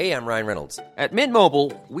 Hey, I'm Ryan Reynolds. At Mint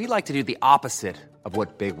Mobile, we like to do the opposite of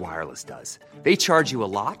what Big Wireless does. They charge you a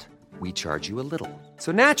lot, we charge you a little.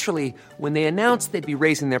 So naturally, when they announced they'd be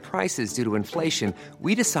raising their prices due to inflation,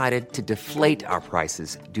 we decided to deflate our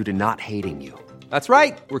prices due to not hating you. That's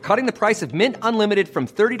right. We're cutting the price of Mint Unlimited from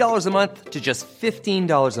 $30 a month to just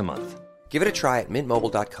 $15 a month. Give it a try at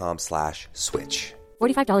mintmobile.com/switch.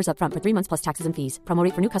 $45 up front for 3 months plus taxes and fees. Promo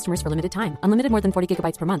rate for new customers for limited time. Unlimited more than 40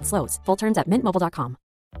 gigabytes per month. Slows full terms at mintmobile.com.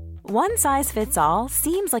 One size fits all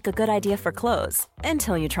seems like a good idea for clothes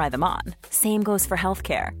until you try them on. Same goes for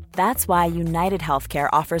healthcare. That's why United Healthcare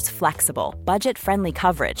offers flexible, budget-friendly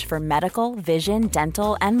coverage for medical, vision,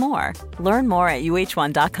 dental, and more. Learn more at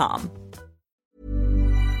uh1.com.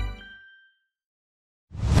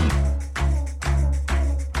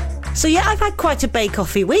 So yeah, I've had quite a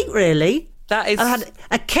bake-offy week, really. That is... I had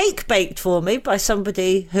a cake baked for me by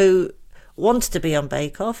somebody who wanted to be on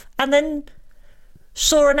Bake Off and then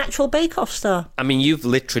saw an actual Bake Off star. I mean, you've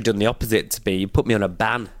literally done the opposite to me. You put me on a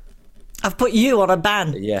ban. I've put you on a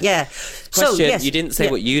ban. Yeah. So, Question, yes, you didn't say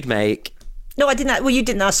what you'd make. No, I didn't. Well, you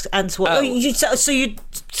didn't answer what...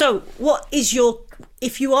 So what is your...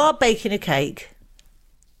 If you are baking a cake,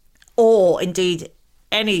 or indeed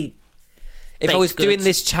any... If I was doing goods.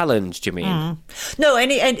 this challenge, do you mean? No,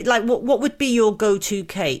 any like what would be your go-to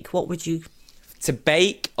cake? What would you... To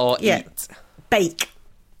bake or eat? Bake.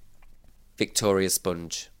 Victoria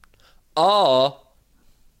Sponge. Or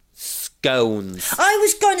scones. I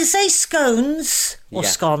was going to say scones or Yeah.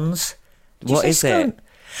 scones. Did you What say is scone? it?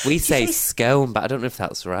 We say say- scone, but I don't know if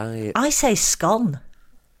that's right. I say scone.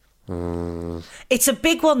 It's a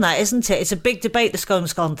big one, that, isn't it? It's a big debate, the scone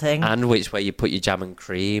thing. And which way you put your jam and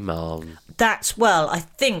cream on. I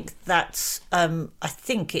think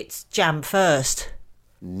it's jam first.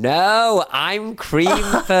 No, I'm cream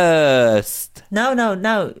first. No. So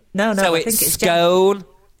I it's think it's scone,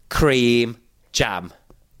 cream, jam.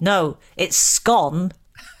 No, it's scone,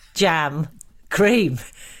 jam, cream.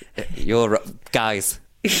 You're guys.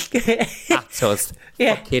 At us.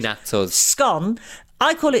 Yeah. Fucking at us. Scone.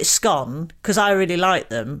 I call it scone because I really like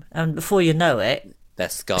them, and before you know it, They're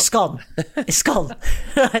scone. scone. It's scone.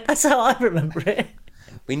 Right, that's how I remember it.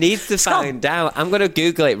 We need to Scone. find out. I'm going to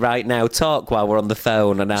Google it right now. Talk while we're on the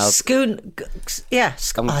phone, and I'll. Scone. Yeah,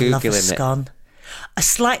 I'm I love a Googling it. scone. A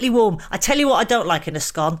slightly warm. I tell you what, I don't like in a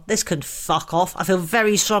scone. This can fuck off. I feel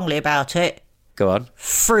very strongly about it. Go on.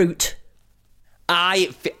 Fruit.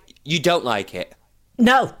 You don't like it.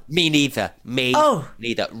 No. Me neither. Me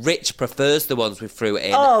neither. Rich prefers the ones with fruit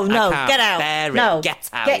in. Oh no! I can't Get out! bear it. No, Get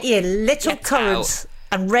out. Get your little Get currants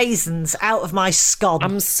and raisins out of my scone.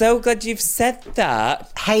 I'm so glad you've said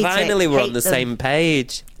that. Hate it. Finally, we're Hate on the them. same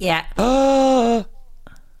page. Yeah.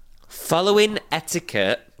 Following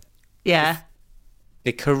etiquette, Yeah.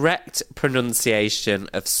 the correct pronunciation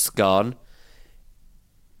of scone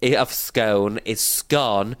is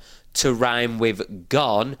scone to rhyme with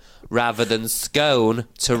gone rather than scone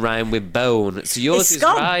to rhyme with bone. So yours It's is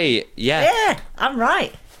scone. right. Yeah. Yeah, I'm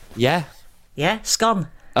right. Yeah. Yeah, scone.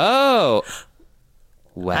 Oh.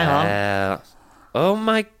 Hang Well. Oh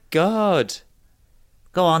my God.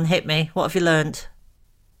 Go on, hit me. What have you learnt?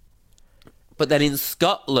 But then in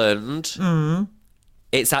Scotland,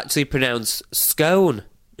 it's actually pronounced scone,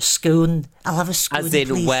 Scone. I'll have a scone, as in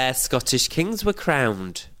please. where Scottish kings were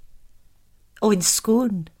crowned. Oh, in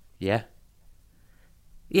scone. Yeah.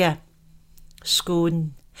 Yeah.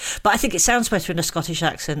 Scone. But I think it sounds better in a Scottish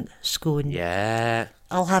accent. Scone. Yeah.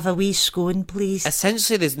 I'll have a wee scone, please.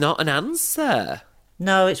 Essentially, there's not an answer.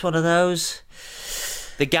 No, it's one of those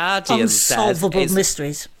The Guardian unsolvable says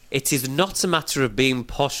mysteries. it is not a matter of being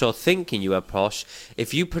posh or thinking you are posh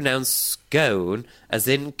if you pronounce scone as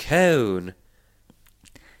in cone.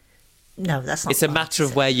 No, that's not It's a right, matter is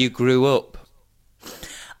of it? where you grew up.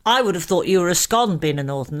 I would have thought you were a scone being a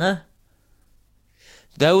northerner.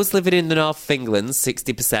 Those living in the north of England,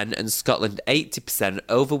 60%, and Scotland, 80%,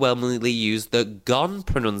 overwhelmingly use the gone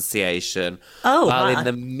pronunciation. Oh, while right. in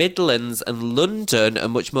the Midlands and London are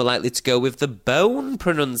much more likely to go with the bone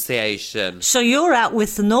pronunciation. So you're out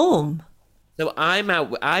with the norm. So I'm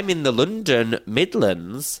in the London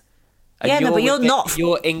Midlands. And Yeah, no, but you're with not-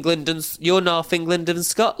 You're England and you're North England and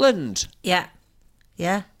Scotland. Yeah.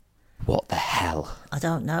 Yeah. What the hell? I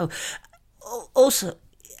don't know. Also,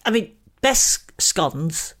 I mean, best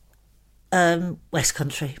scones, West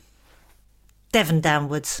Country. Devon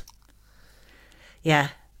downwards. Yeah.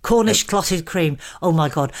 Cornish clotted cream. Oh my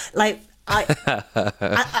God. Like,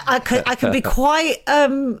 I could be quite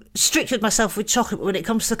strict with myself with chocolate, but when it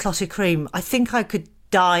comes to clotted cream, I think I could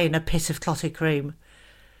die in a pit of clotted cream.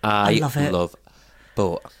 I love it.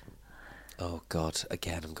 But, oh God,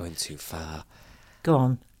 again, I'm going too far. Go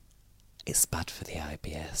on. It's bad for the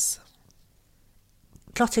IBS.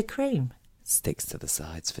 Clotted cream. Sticks to the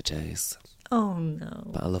sides for days. Oh no.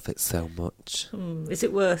 But I love it so much. Is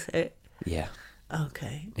it worth it? Yeah,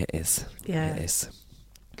 Okay. it is. Yeah. It is.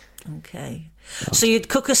 Okay. So you'd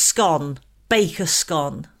cook a scone, bake a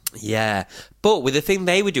scone. Yeah. But with the thing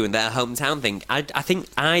they were doing, their hometown thing, I think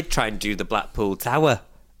I'd try and do the Blackpool Tower.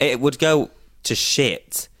 It would go to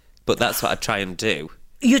shit, but that's what I'd try and do.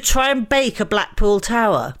 You'd try and bake a Blackpool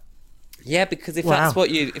Tower. Yeah, because if Wow.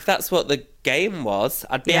 that's what the game was,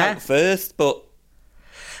 I'd be Yeah. out first, but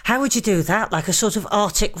How would you do that? Like a sort of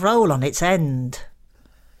Arctic roll on its end?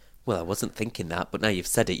 well, I wasn't thinking that, but now you've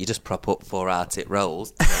said it, you just prop up 4 Arctic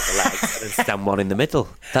rolls, you know, the legs, and then stand one in the middle.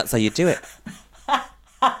 That's how you do it.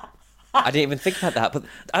 I didn't even think about that, but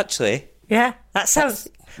actually, Yeah, that sounds.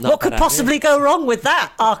 not What a could bad idea. possibly go wrong with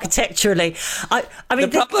that architecturally? I mean,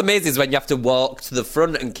 the problem is when you have to walk to the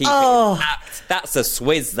front and keep Oh. it. That's a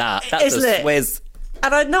swizz. That's Isn't a it? swizz.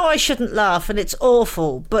 and I know I shouldn't laugh, and it's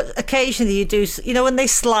awful, but occasionally you do. You know, when they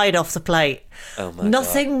slide off the plate. Oh my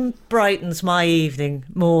Nothing brightens my evening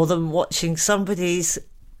more than watching somebody's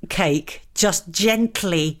cake just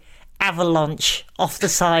gently avalanche off the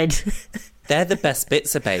side. They're the best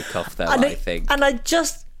bits of Bake Off, though. And I think. And I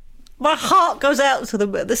just, my heart goes out to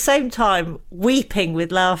them at the same time, weeping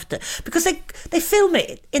with laughter because they film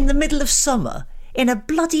it in the middle of summer in a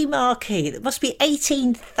bloody marquee that must be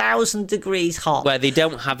 18,000 degrees hot. Where they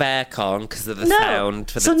don't have aircon because of the No, sound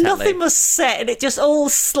for the so telly. nothing was set, and it just all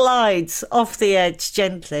slides off the edge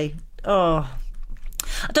gently. Oh,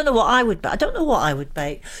 I don't know what I would. I don't know what I would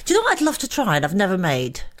bake. Do you know what I'd love to try and I've never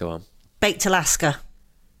made? Go on. Baked Alaska.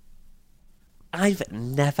 I've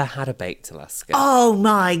never had a baked Alaska. Oh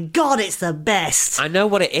my God, it's the best. I know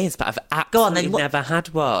what it is, but I've absolutely never had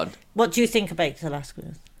one. What do you think a baked Alaska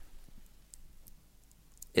is?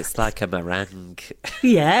 It's like a meringue.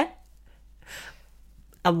 Yeah.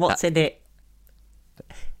 And what's in it?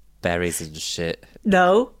 Berries and shit.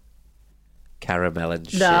 No. Caramel and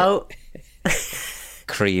shit. No.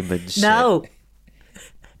 Cream and shit. No.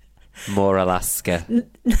 More Alaska.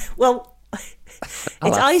 Well, it's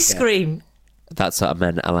Alaska. ice cream. That's what I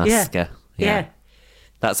meant, Alaska. Yeah.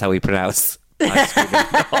 That's how we pronounce ice cream.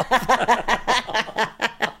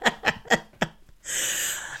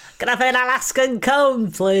 Can I have an Alaskan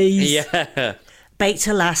cone, please? Yeah. Baked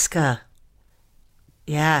Alaska.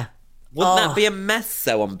 Yeah. Wouldn't that be a mess,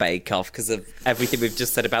 though, on Bake Off because of everything we've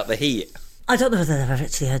just said about the heat? I don't know whether they've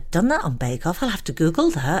actually done that on Bake Off. I'll have to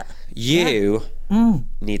Google that. You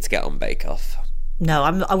need to get on Bake Off. No,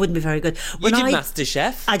 I wouldn't be very good. You did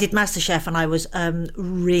MasterChef? I did MasterChef and I was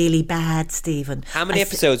really bad, Stephen. How many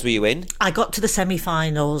episodes were you in? I got to the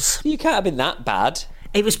semi-finals. You can't have been that bad.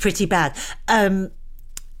 It was pretty bad. I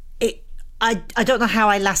don't know how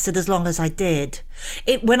I lasted as long as I did.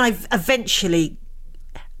 When I eventually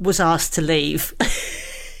was asked to leave,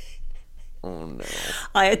 oh no!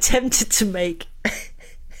 I attempted to make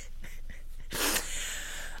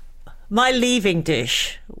my leaving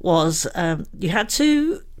dish was you had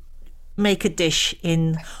to make a dish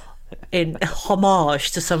in homage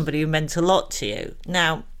to somebody who meant a lot to you.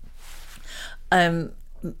 Now,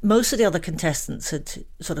 most of the other contestants had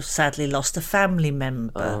sort of sadly lost a family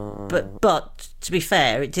member, but to be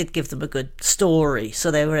fair, it did give them a good story, so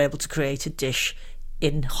they were able to create a dish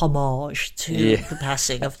in homage to the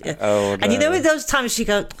passing of. And you know, in those times you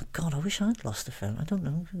go, God, I wish I'd lost a family. I don't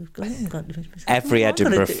know. Every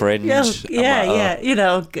Edinburgh Fringe. Yeah. You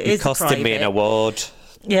know, it costed me an award.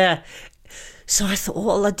 Yeah. So I thought,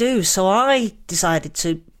 what will I do? So I decided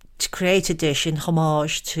to create a dish in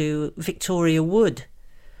homage to Victoria Wood.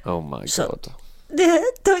 Oh my God. Yeah,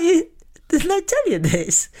 didn't I tell you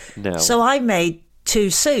this? No. So I made 2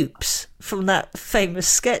 soups from that famous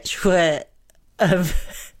sketch where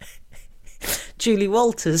Julie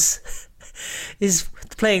Walters is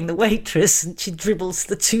playing the waitress and she dribbles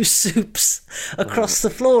the 2 soups across the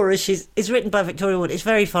floor as it's written by Victoria Wood. It's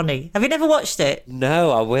very funny. Have you never watched it? No,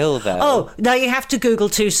 I will though. Oh, no, you have to Google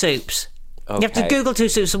 2 soups. Okay. You have to Google 2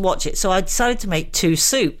 soups and watch it. So I decided to make 2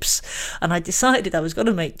 soups, and I decided I was going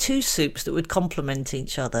to make 2 soups that would complement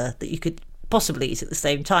each other, that you could possibly eat at the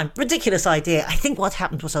same time. Ridiculous idea. I think what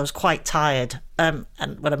happened was I was quite tired and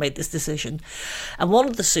when I made this decision. And one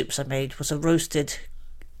of the soups I made was a roasted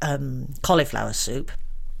cauliflower soup.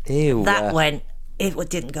 Ew. It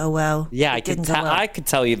didn't go well. Yeah, I could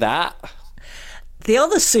tell you that. The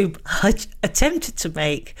other soup I attempted to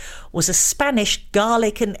make was a Spanish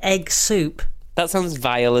garlic and egg soup. That sounds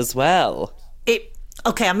vile as well.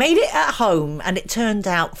 I made it at home and it turned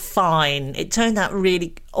out fine. It turned out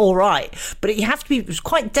really all right. But it was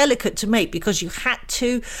quite delicate to make because you had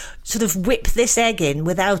to sort of whip this egg in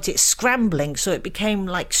without it scrambling, so it became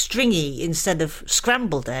like stringy instead of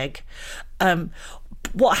scrambled egg.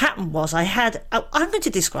 What happened was I'm going to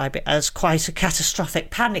describe it as quite a catastrophic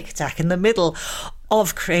panic attack in the middle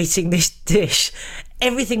of creating this dish.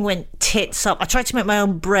 Everything went tits up. I tried to make my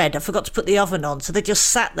own bread. I forgot to put the oven on, so they just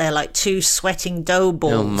sat there like 2 sweating dough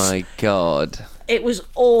balls. Oh my God. It was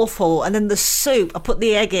awful. And then the soup, I put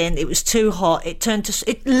the egg in, it was too hot. It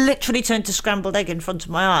literally turned to scrambled egg in front of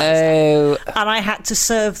my eyes. Oh. And I had to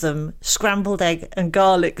serve them scrambled egg and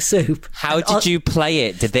garlic soup. How did you play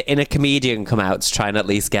it? Did the inner comedian come out to try and at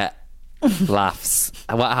least get laughs?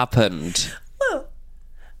 What happened? Well,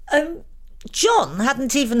 John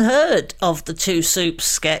hadn't even heard of the 2 soups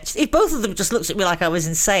sketch. Both of them just looked at me like I was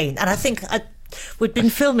insane. And I think we'd been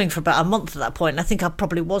filming for about a month at that point, and I think I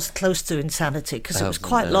probably was close to insanity because it was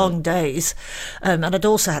quite long days. And I'd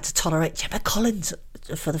also had to tolerate Gemma Collins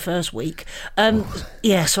for the first week. So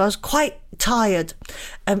I was quite tired.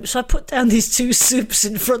 So I put down these 2 soups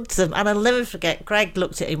in front of them, and I'll never forget, Greg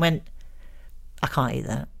looked at it and went, I can't eat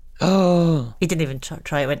that. Oh. He didn't even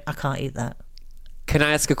try it. He went, I can't eat that. Can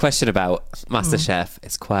I ask a question about MasterChef?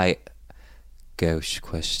 It's quite a gauche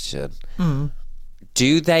question. Do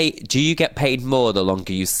you get paid more the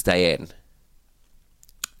longer you stay in?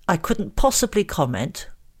 I couldn't possibly comment,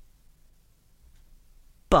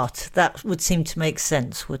 but that would seem to make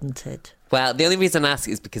sense, wouldn't it? Well, the only reason I ask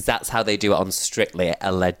is because that's how they do it on Strictly,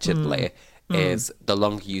 allegedly, is the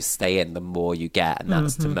longer you stay in, the more you get, and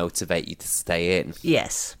that's to motivate you to stay in.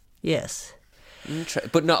 Yes.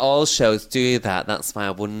 But not all shows do that. That's why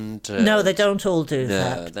I wondered. No, they don't all do No,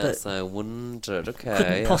 that. that's but why I wondered. Okay.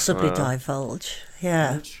 couldn't possibly divulge.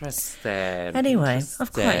 Yeah. Interesting. Anyway,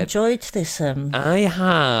 I've quite enjoyed this. I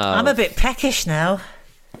have. I'm a bit peckish now.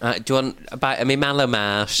 Do you want a bite of me mallow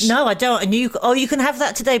mash? No, I don't. And you can have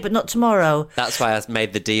that today, but not tomorrow. That's why I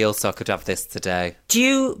made the deal so I could have this today. Do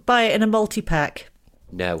you buy it in a multi-pack?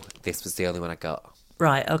 No, this was the only one I got.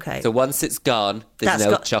 Right, okay. So once it's gone, there's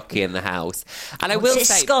no chocky in the house. And I will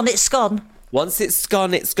say... It's gone. Once it's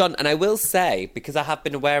gone, it's gone. And I will say, because I have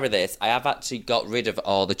been aware of this, I have actually got rid of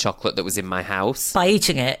all the chocolate that was in my house. By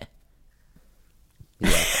eating it?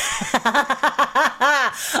 Yeah.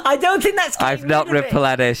 I don't think that's... I've not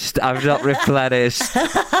replenished.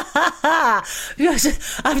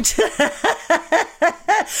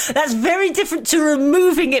 That's very different to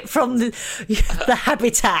removing it from the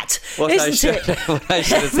habitat, isn't it? What I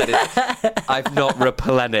should have said is, I've not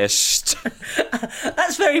replenished.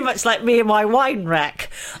 That's very much like me and my wine rack.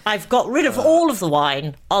 I've got rid of all of the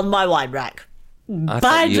wine on my wine rack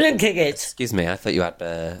by drinking it. Excuse me, I thought you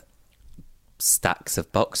had stacks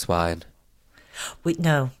of box wine.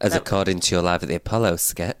 No. According to your Live at the Apollo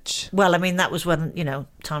sketch. Well, I mean, that was when,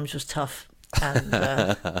 times was tough.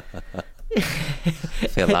 And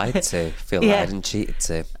feel lied to. Lied and cheated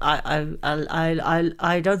to. I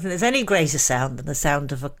don't think there's any greater sound than the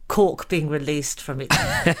sound of a cork being released from its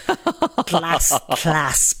glass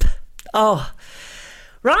clasp. Oh,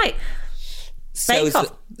 right. Bake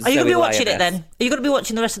Off. Are you going to be watching it then? Are you going to be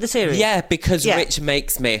watching the rest of the series? Yeah, because Rich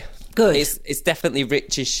makes me. Good. It's definitely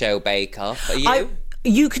Rich's show, Bake Off. Are you?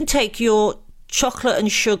 You can take your chocolate and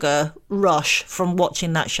sugar rush from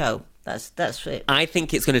watching that show. That's it. I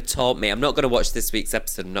think it's going to taunt me. I'm not going to watch this week's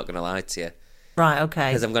episode. I'm not going to lie to you. Right.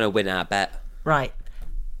 Okay. Because I'm going to win our bet. Right.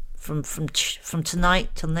 From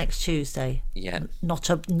tonight till next Tuesday. Yeah. Not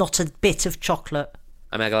a bit of chocolate.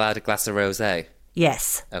 Am I allowed a glass of rosé?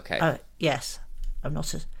 Yes. Okay. Yes. I'm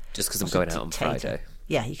not a. Just because I'm going out on Friday.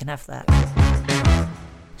 Yeah, you can have that.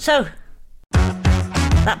 So,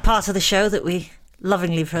 that part of the show that we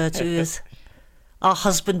lovingly refer to as our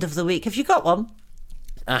husband of the week. Have you got one?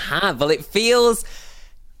 I have. Well, it feels,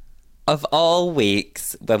 of all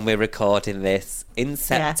weeks when we're recording this, in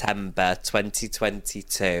September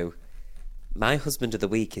 2022, my husband of the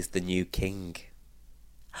week is the new king.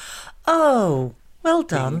 Oh, well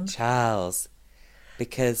done. King Charles.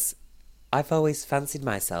 Because I've always fancied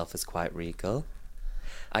myself as quite regal.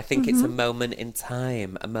 I think it's a moment in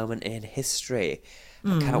time, a moment in history.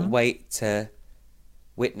 I can't wait to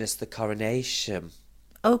witness the coronation.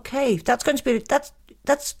 Okay, that's going to be that's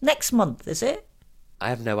next month, is it? I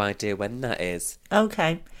have no idea when that is.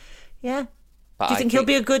 Okay, yeah. But do you think he'll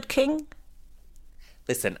be a good king?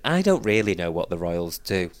 Listen, I don't really know what the royals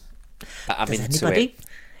do, but I'm into it.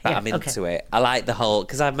 But I'm into it. I like the whole,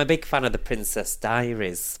 because I'm a big fan of the Princess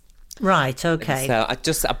Diaries. Right. Okay. So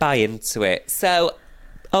I buy into it. So.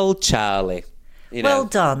 Old Charlie. Well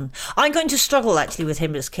done. I'm going to struggle actually with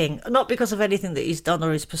him as king, not because of anything that he's done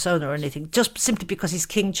or his persona or anything, just simply because he's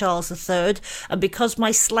King Charles III, and because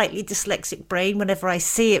my slightly dyslexic brain, whenever I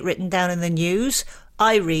see it written down in the news,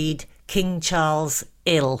 I read King Charles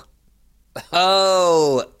ill.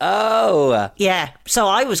 Oh. Yeah. So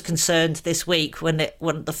I was concerned this week when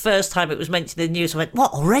the first time it was mentioned in the news, I went,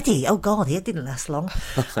 what, already? Oh God, it didn't last long.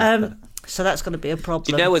 So that's going to be a problem.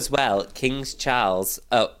 Do you know as well, King Charles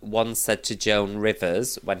once said to Joan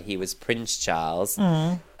Rivers when he was Prince Charles,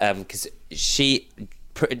 because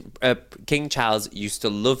King Charles used to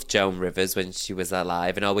love Joan Rivers when she was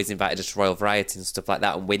alive and always invited her to Royal Variety and stuff like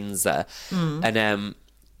that in Windsor. And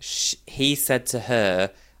he said to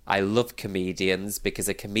her, I love comedians because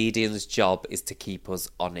a comedian's job is to keep us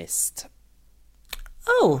honest.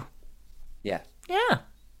 Oh. Yeah. Yeah.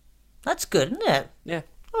 That's good, isn't it? Yeah.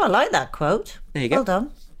 Oh, I like that quote. There you go. Well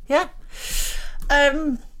done. Yeah.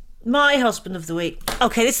 My husband of the week.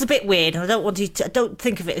 Okay, this is a bit weird, and I don't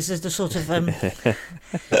think of it as the sort of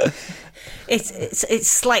it's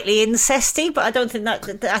slightly incesty, but I don't think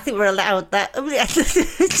that. I think we're allowed that.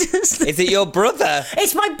 Is it your brother?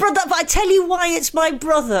 It's my brother, but I tell you why it's my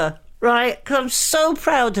brother, right? Because I'm so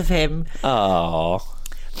proud of him. Oh.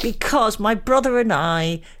 Because my brother and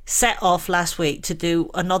I set off last week to do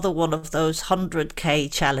another one of those 100k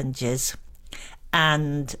challenges,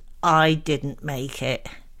 and I didn't make it.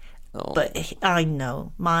 Oh. But I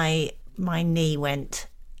know my knee went,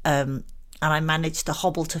 and I managed to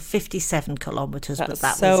hobble to 57 kilometres. But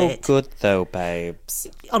that was it. So good though, babes.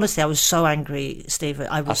 Honestly, I was so angry, Steve.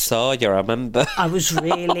 I saw you. I remember. I was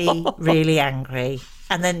really, really angry.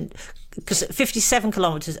 And then because 57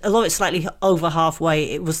 kilometres, although it's slightly over halfway,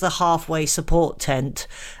 it was the halfway support tent,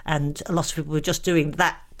 and a lot of people were just doing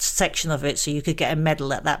that section of it so you could get a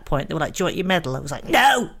medal at that point. They were like, do you want your medal? I was like,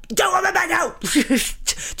 no, don't want a medal. Do you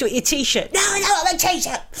want your t-shirt? No, I don't want a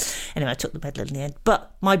t-shirt. Anyway, I took the medal in the end,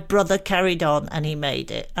 but my brother carried on and he made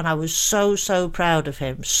it, and I was so proud of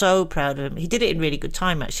him, He did it in really good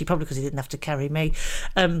time, actually, probably because he didn't have to carry me.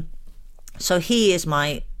 So he is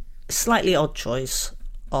my slightly odd choice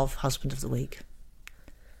of husband of the week.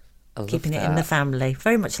 Keeping it in the family,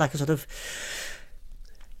 very much like a sort of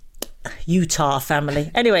Utah family.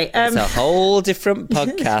 Anyway, it's a whole different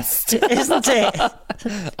podcast, isn't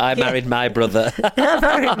it? I married my brother. I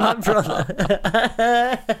married my brother.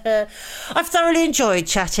 I've thoroughly enjoyed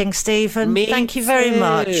chatting, Stephen. Thank you very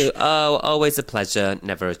much. Oh, always a pleasure,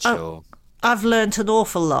 never a chore. I've learnt an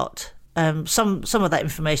awful lot. Some of that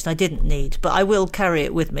information I didn't need, but I will carry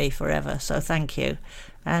it with me forever. So thank you.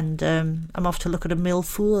 And I'm off to look at a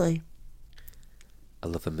mille-feuille. I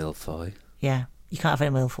love a mille-feuille. Yeah. You can't have any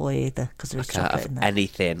mille-feuille either because there's chocolate in there.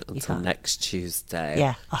 Anything until next Tuesday.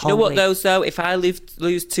 Yeah, a whole You know what, week. though? If I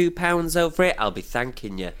lose 2 pounds over it, I'll be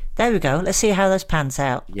thanking you. There we go. Let's see how those pans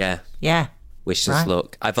out. Yeah. Yeah. Wish us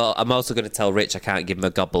luck. I'm also going to tell Rich I can't give him a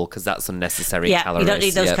gobble because that's unnecessary calories. You don't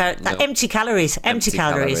need those empty calories. Empty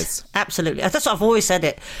calories. Absolutely. That's what I've always said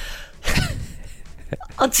it.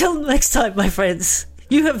 Until next time, my friends,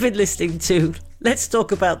 you have been listening to Let's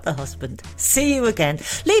Talk About the Husband. See you again.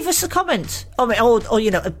 Leave us a comment. Or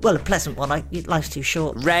a pleasant one. Life's too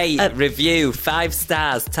short. Rate, review, 5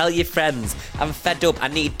 stars. Tell your friends. I'm fed up. I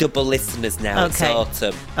need double listeners now. Okay. It's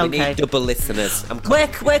autumn. We need double listeners. Where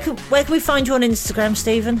can we find you on Instagram,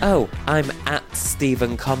 Stephen? Oh, I'm at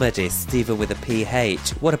Stephen Comedy. Stephen with a PH.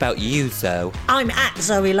 What about you, Zoe? I'm at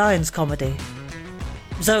Zoe Lyons Comedy.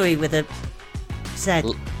 Zoe with a Z.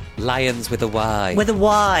 Lions with a Y. With a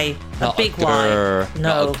Y. Not a big a grr. Y.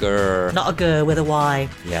 No. Not a grr. Not a grr, with a Y.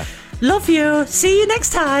 Yeah. Love you. See you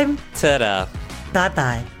next time. Ta-da.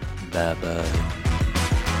 Bye-bye. Bye-bye.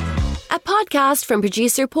 A podcast from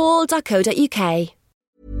producer Paul.co.uk.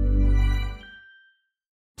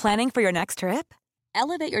 Planning for your next trip?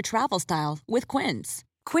 Elevate your travel style with Quince.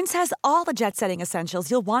 Quince has all the jet-setting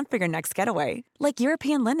essentials you'll want for your next getaway, like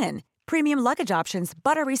European linen, premium luggage options,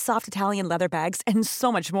 buttery soft Italian leather bags, and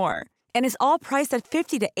so much more. And is all priced at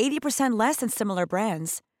 50 to 80% less than similar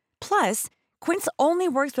brands. Plus, Quince only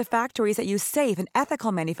works with factories that use safe and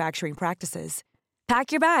ethical manufacturing practices.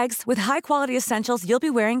 Pack your bags with high-quality essentials you'll be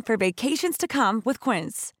wearing for vacations to come with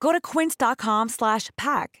Quince. Go to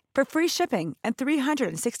quince.com/pack for free shipping and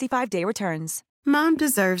 365-day returns. Mom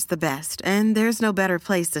deserves the best, and there's no better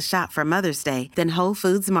place to shop for Mother's Day than Whole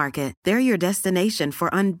Foods Market. They're your destination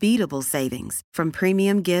for unbeatable savings, from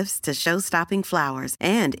premium gifts to show-stopping flowers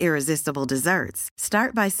and irresistible desserts.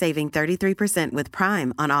 Start by saving 33% with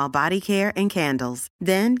Prime on all body care and candles.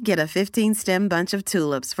 Then get a 15-stem bunch of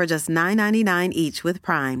tulips for just $9.99 each with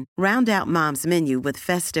Prime. Round out Mom's menu with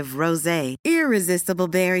festive rosé, irresistible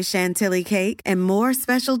berry chantilly cake, and more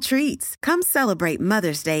special treats. Come celebrate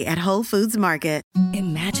Mother's Day at Whole Foods Market.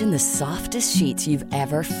 Imagine the softest sheets you've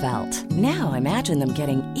ever felt. Now imagine them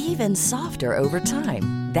getting even softer over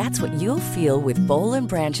time. That's what you'll feel with Boll &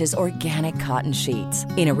 Branch's organic cotton sheets.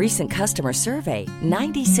 In a recent customer survey,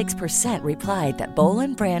 96% replied that Boll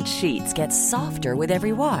 & Branch sheets get softer with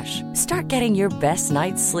every wash. Start getting your best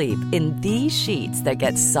night's sleep in these sheets that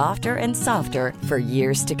get softer and softer for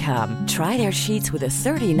years to come. Try their sheets with a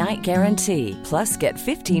 30-night guarantee. Plus, get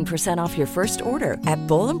 15% off your first order at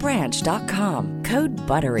bollandbranch.com. Code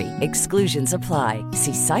BUTTERY. Exclusions apply.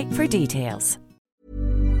 See site for details.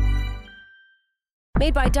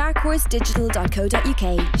 Made by darkhorse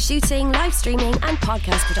Digital.co.uk. Shooting, live streaming and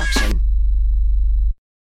podcast production.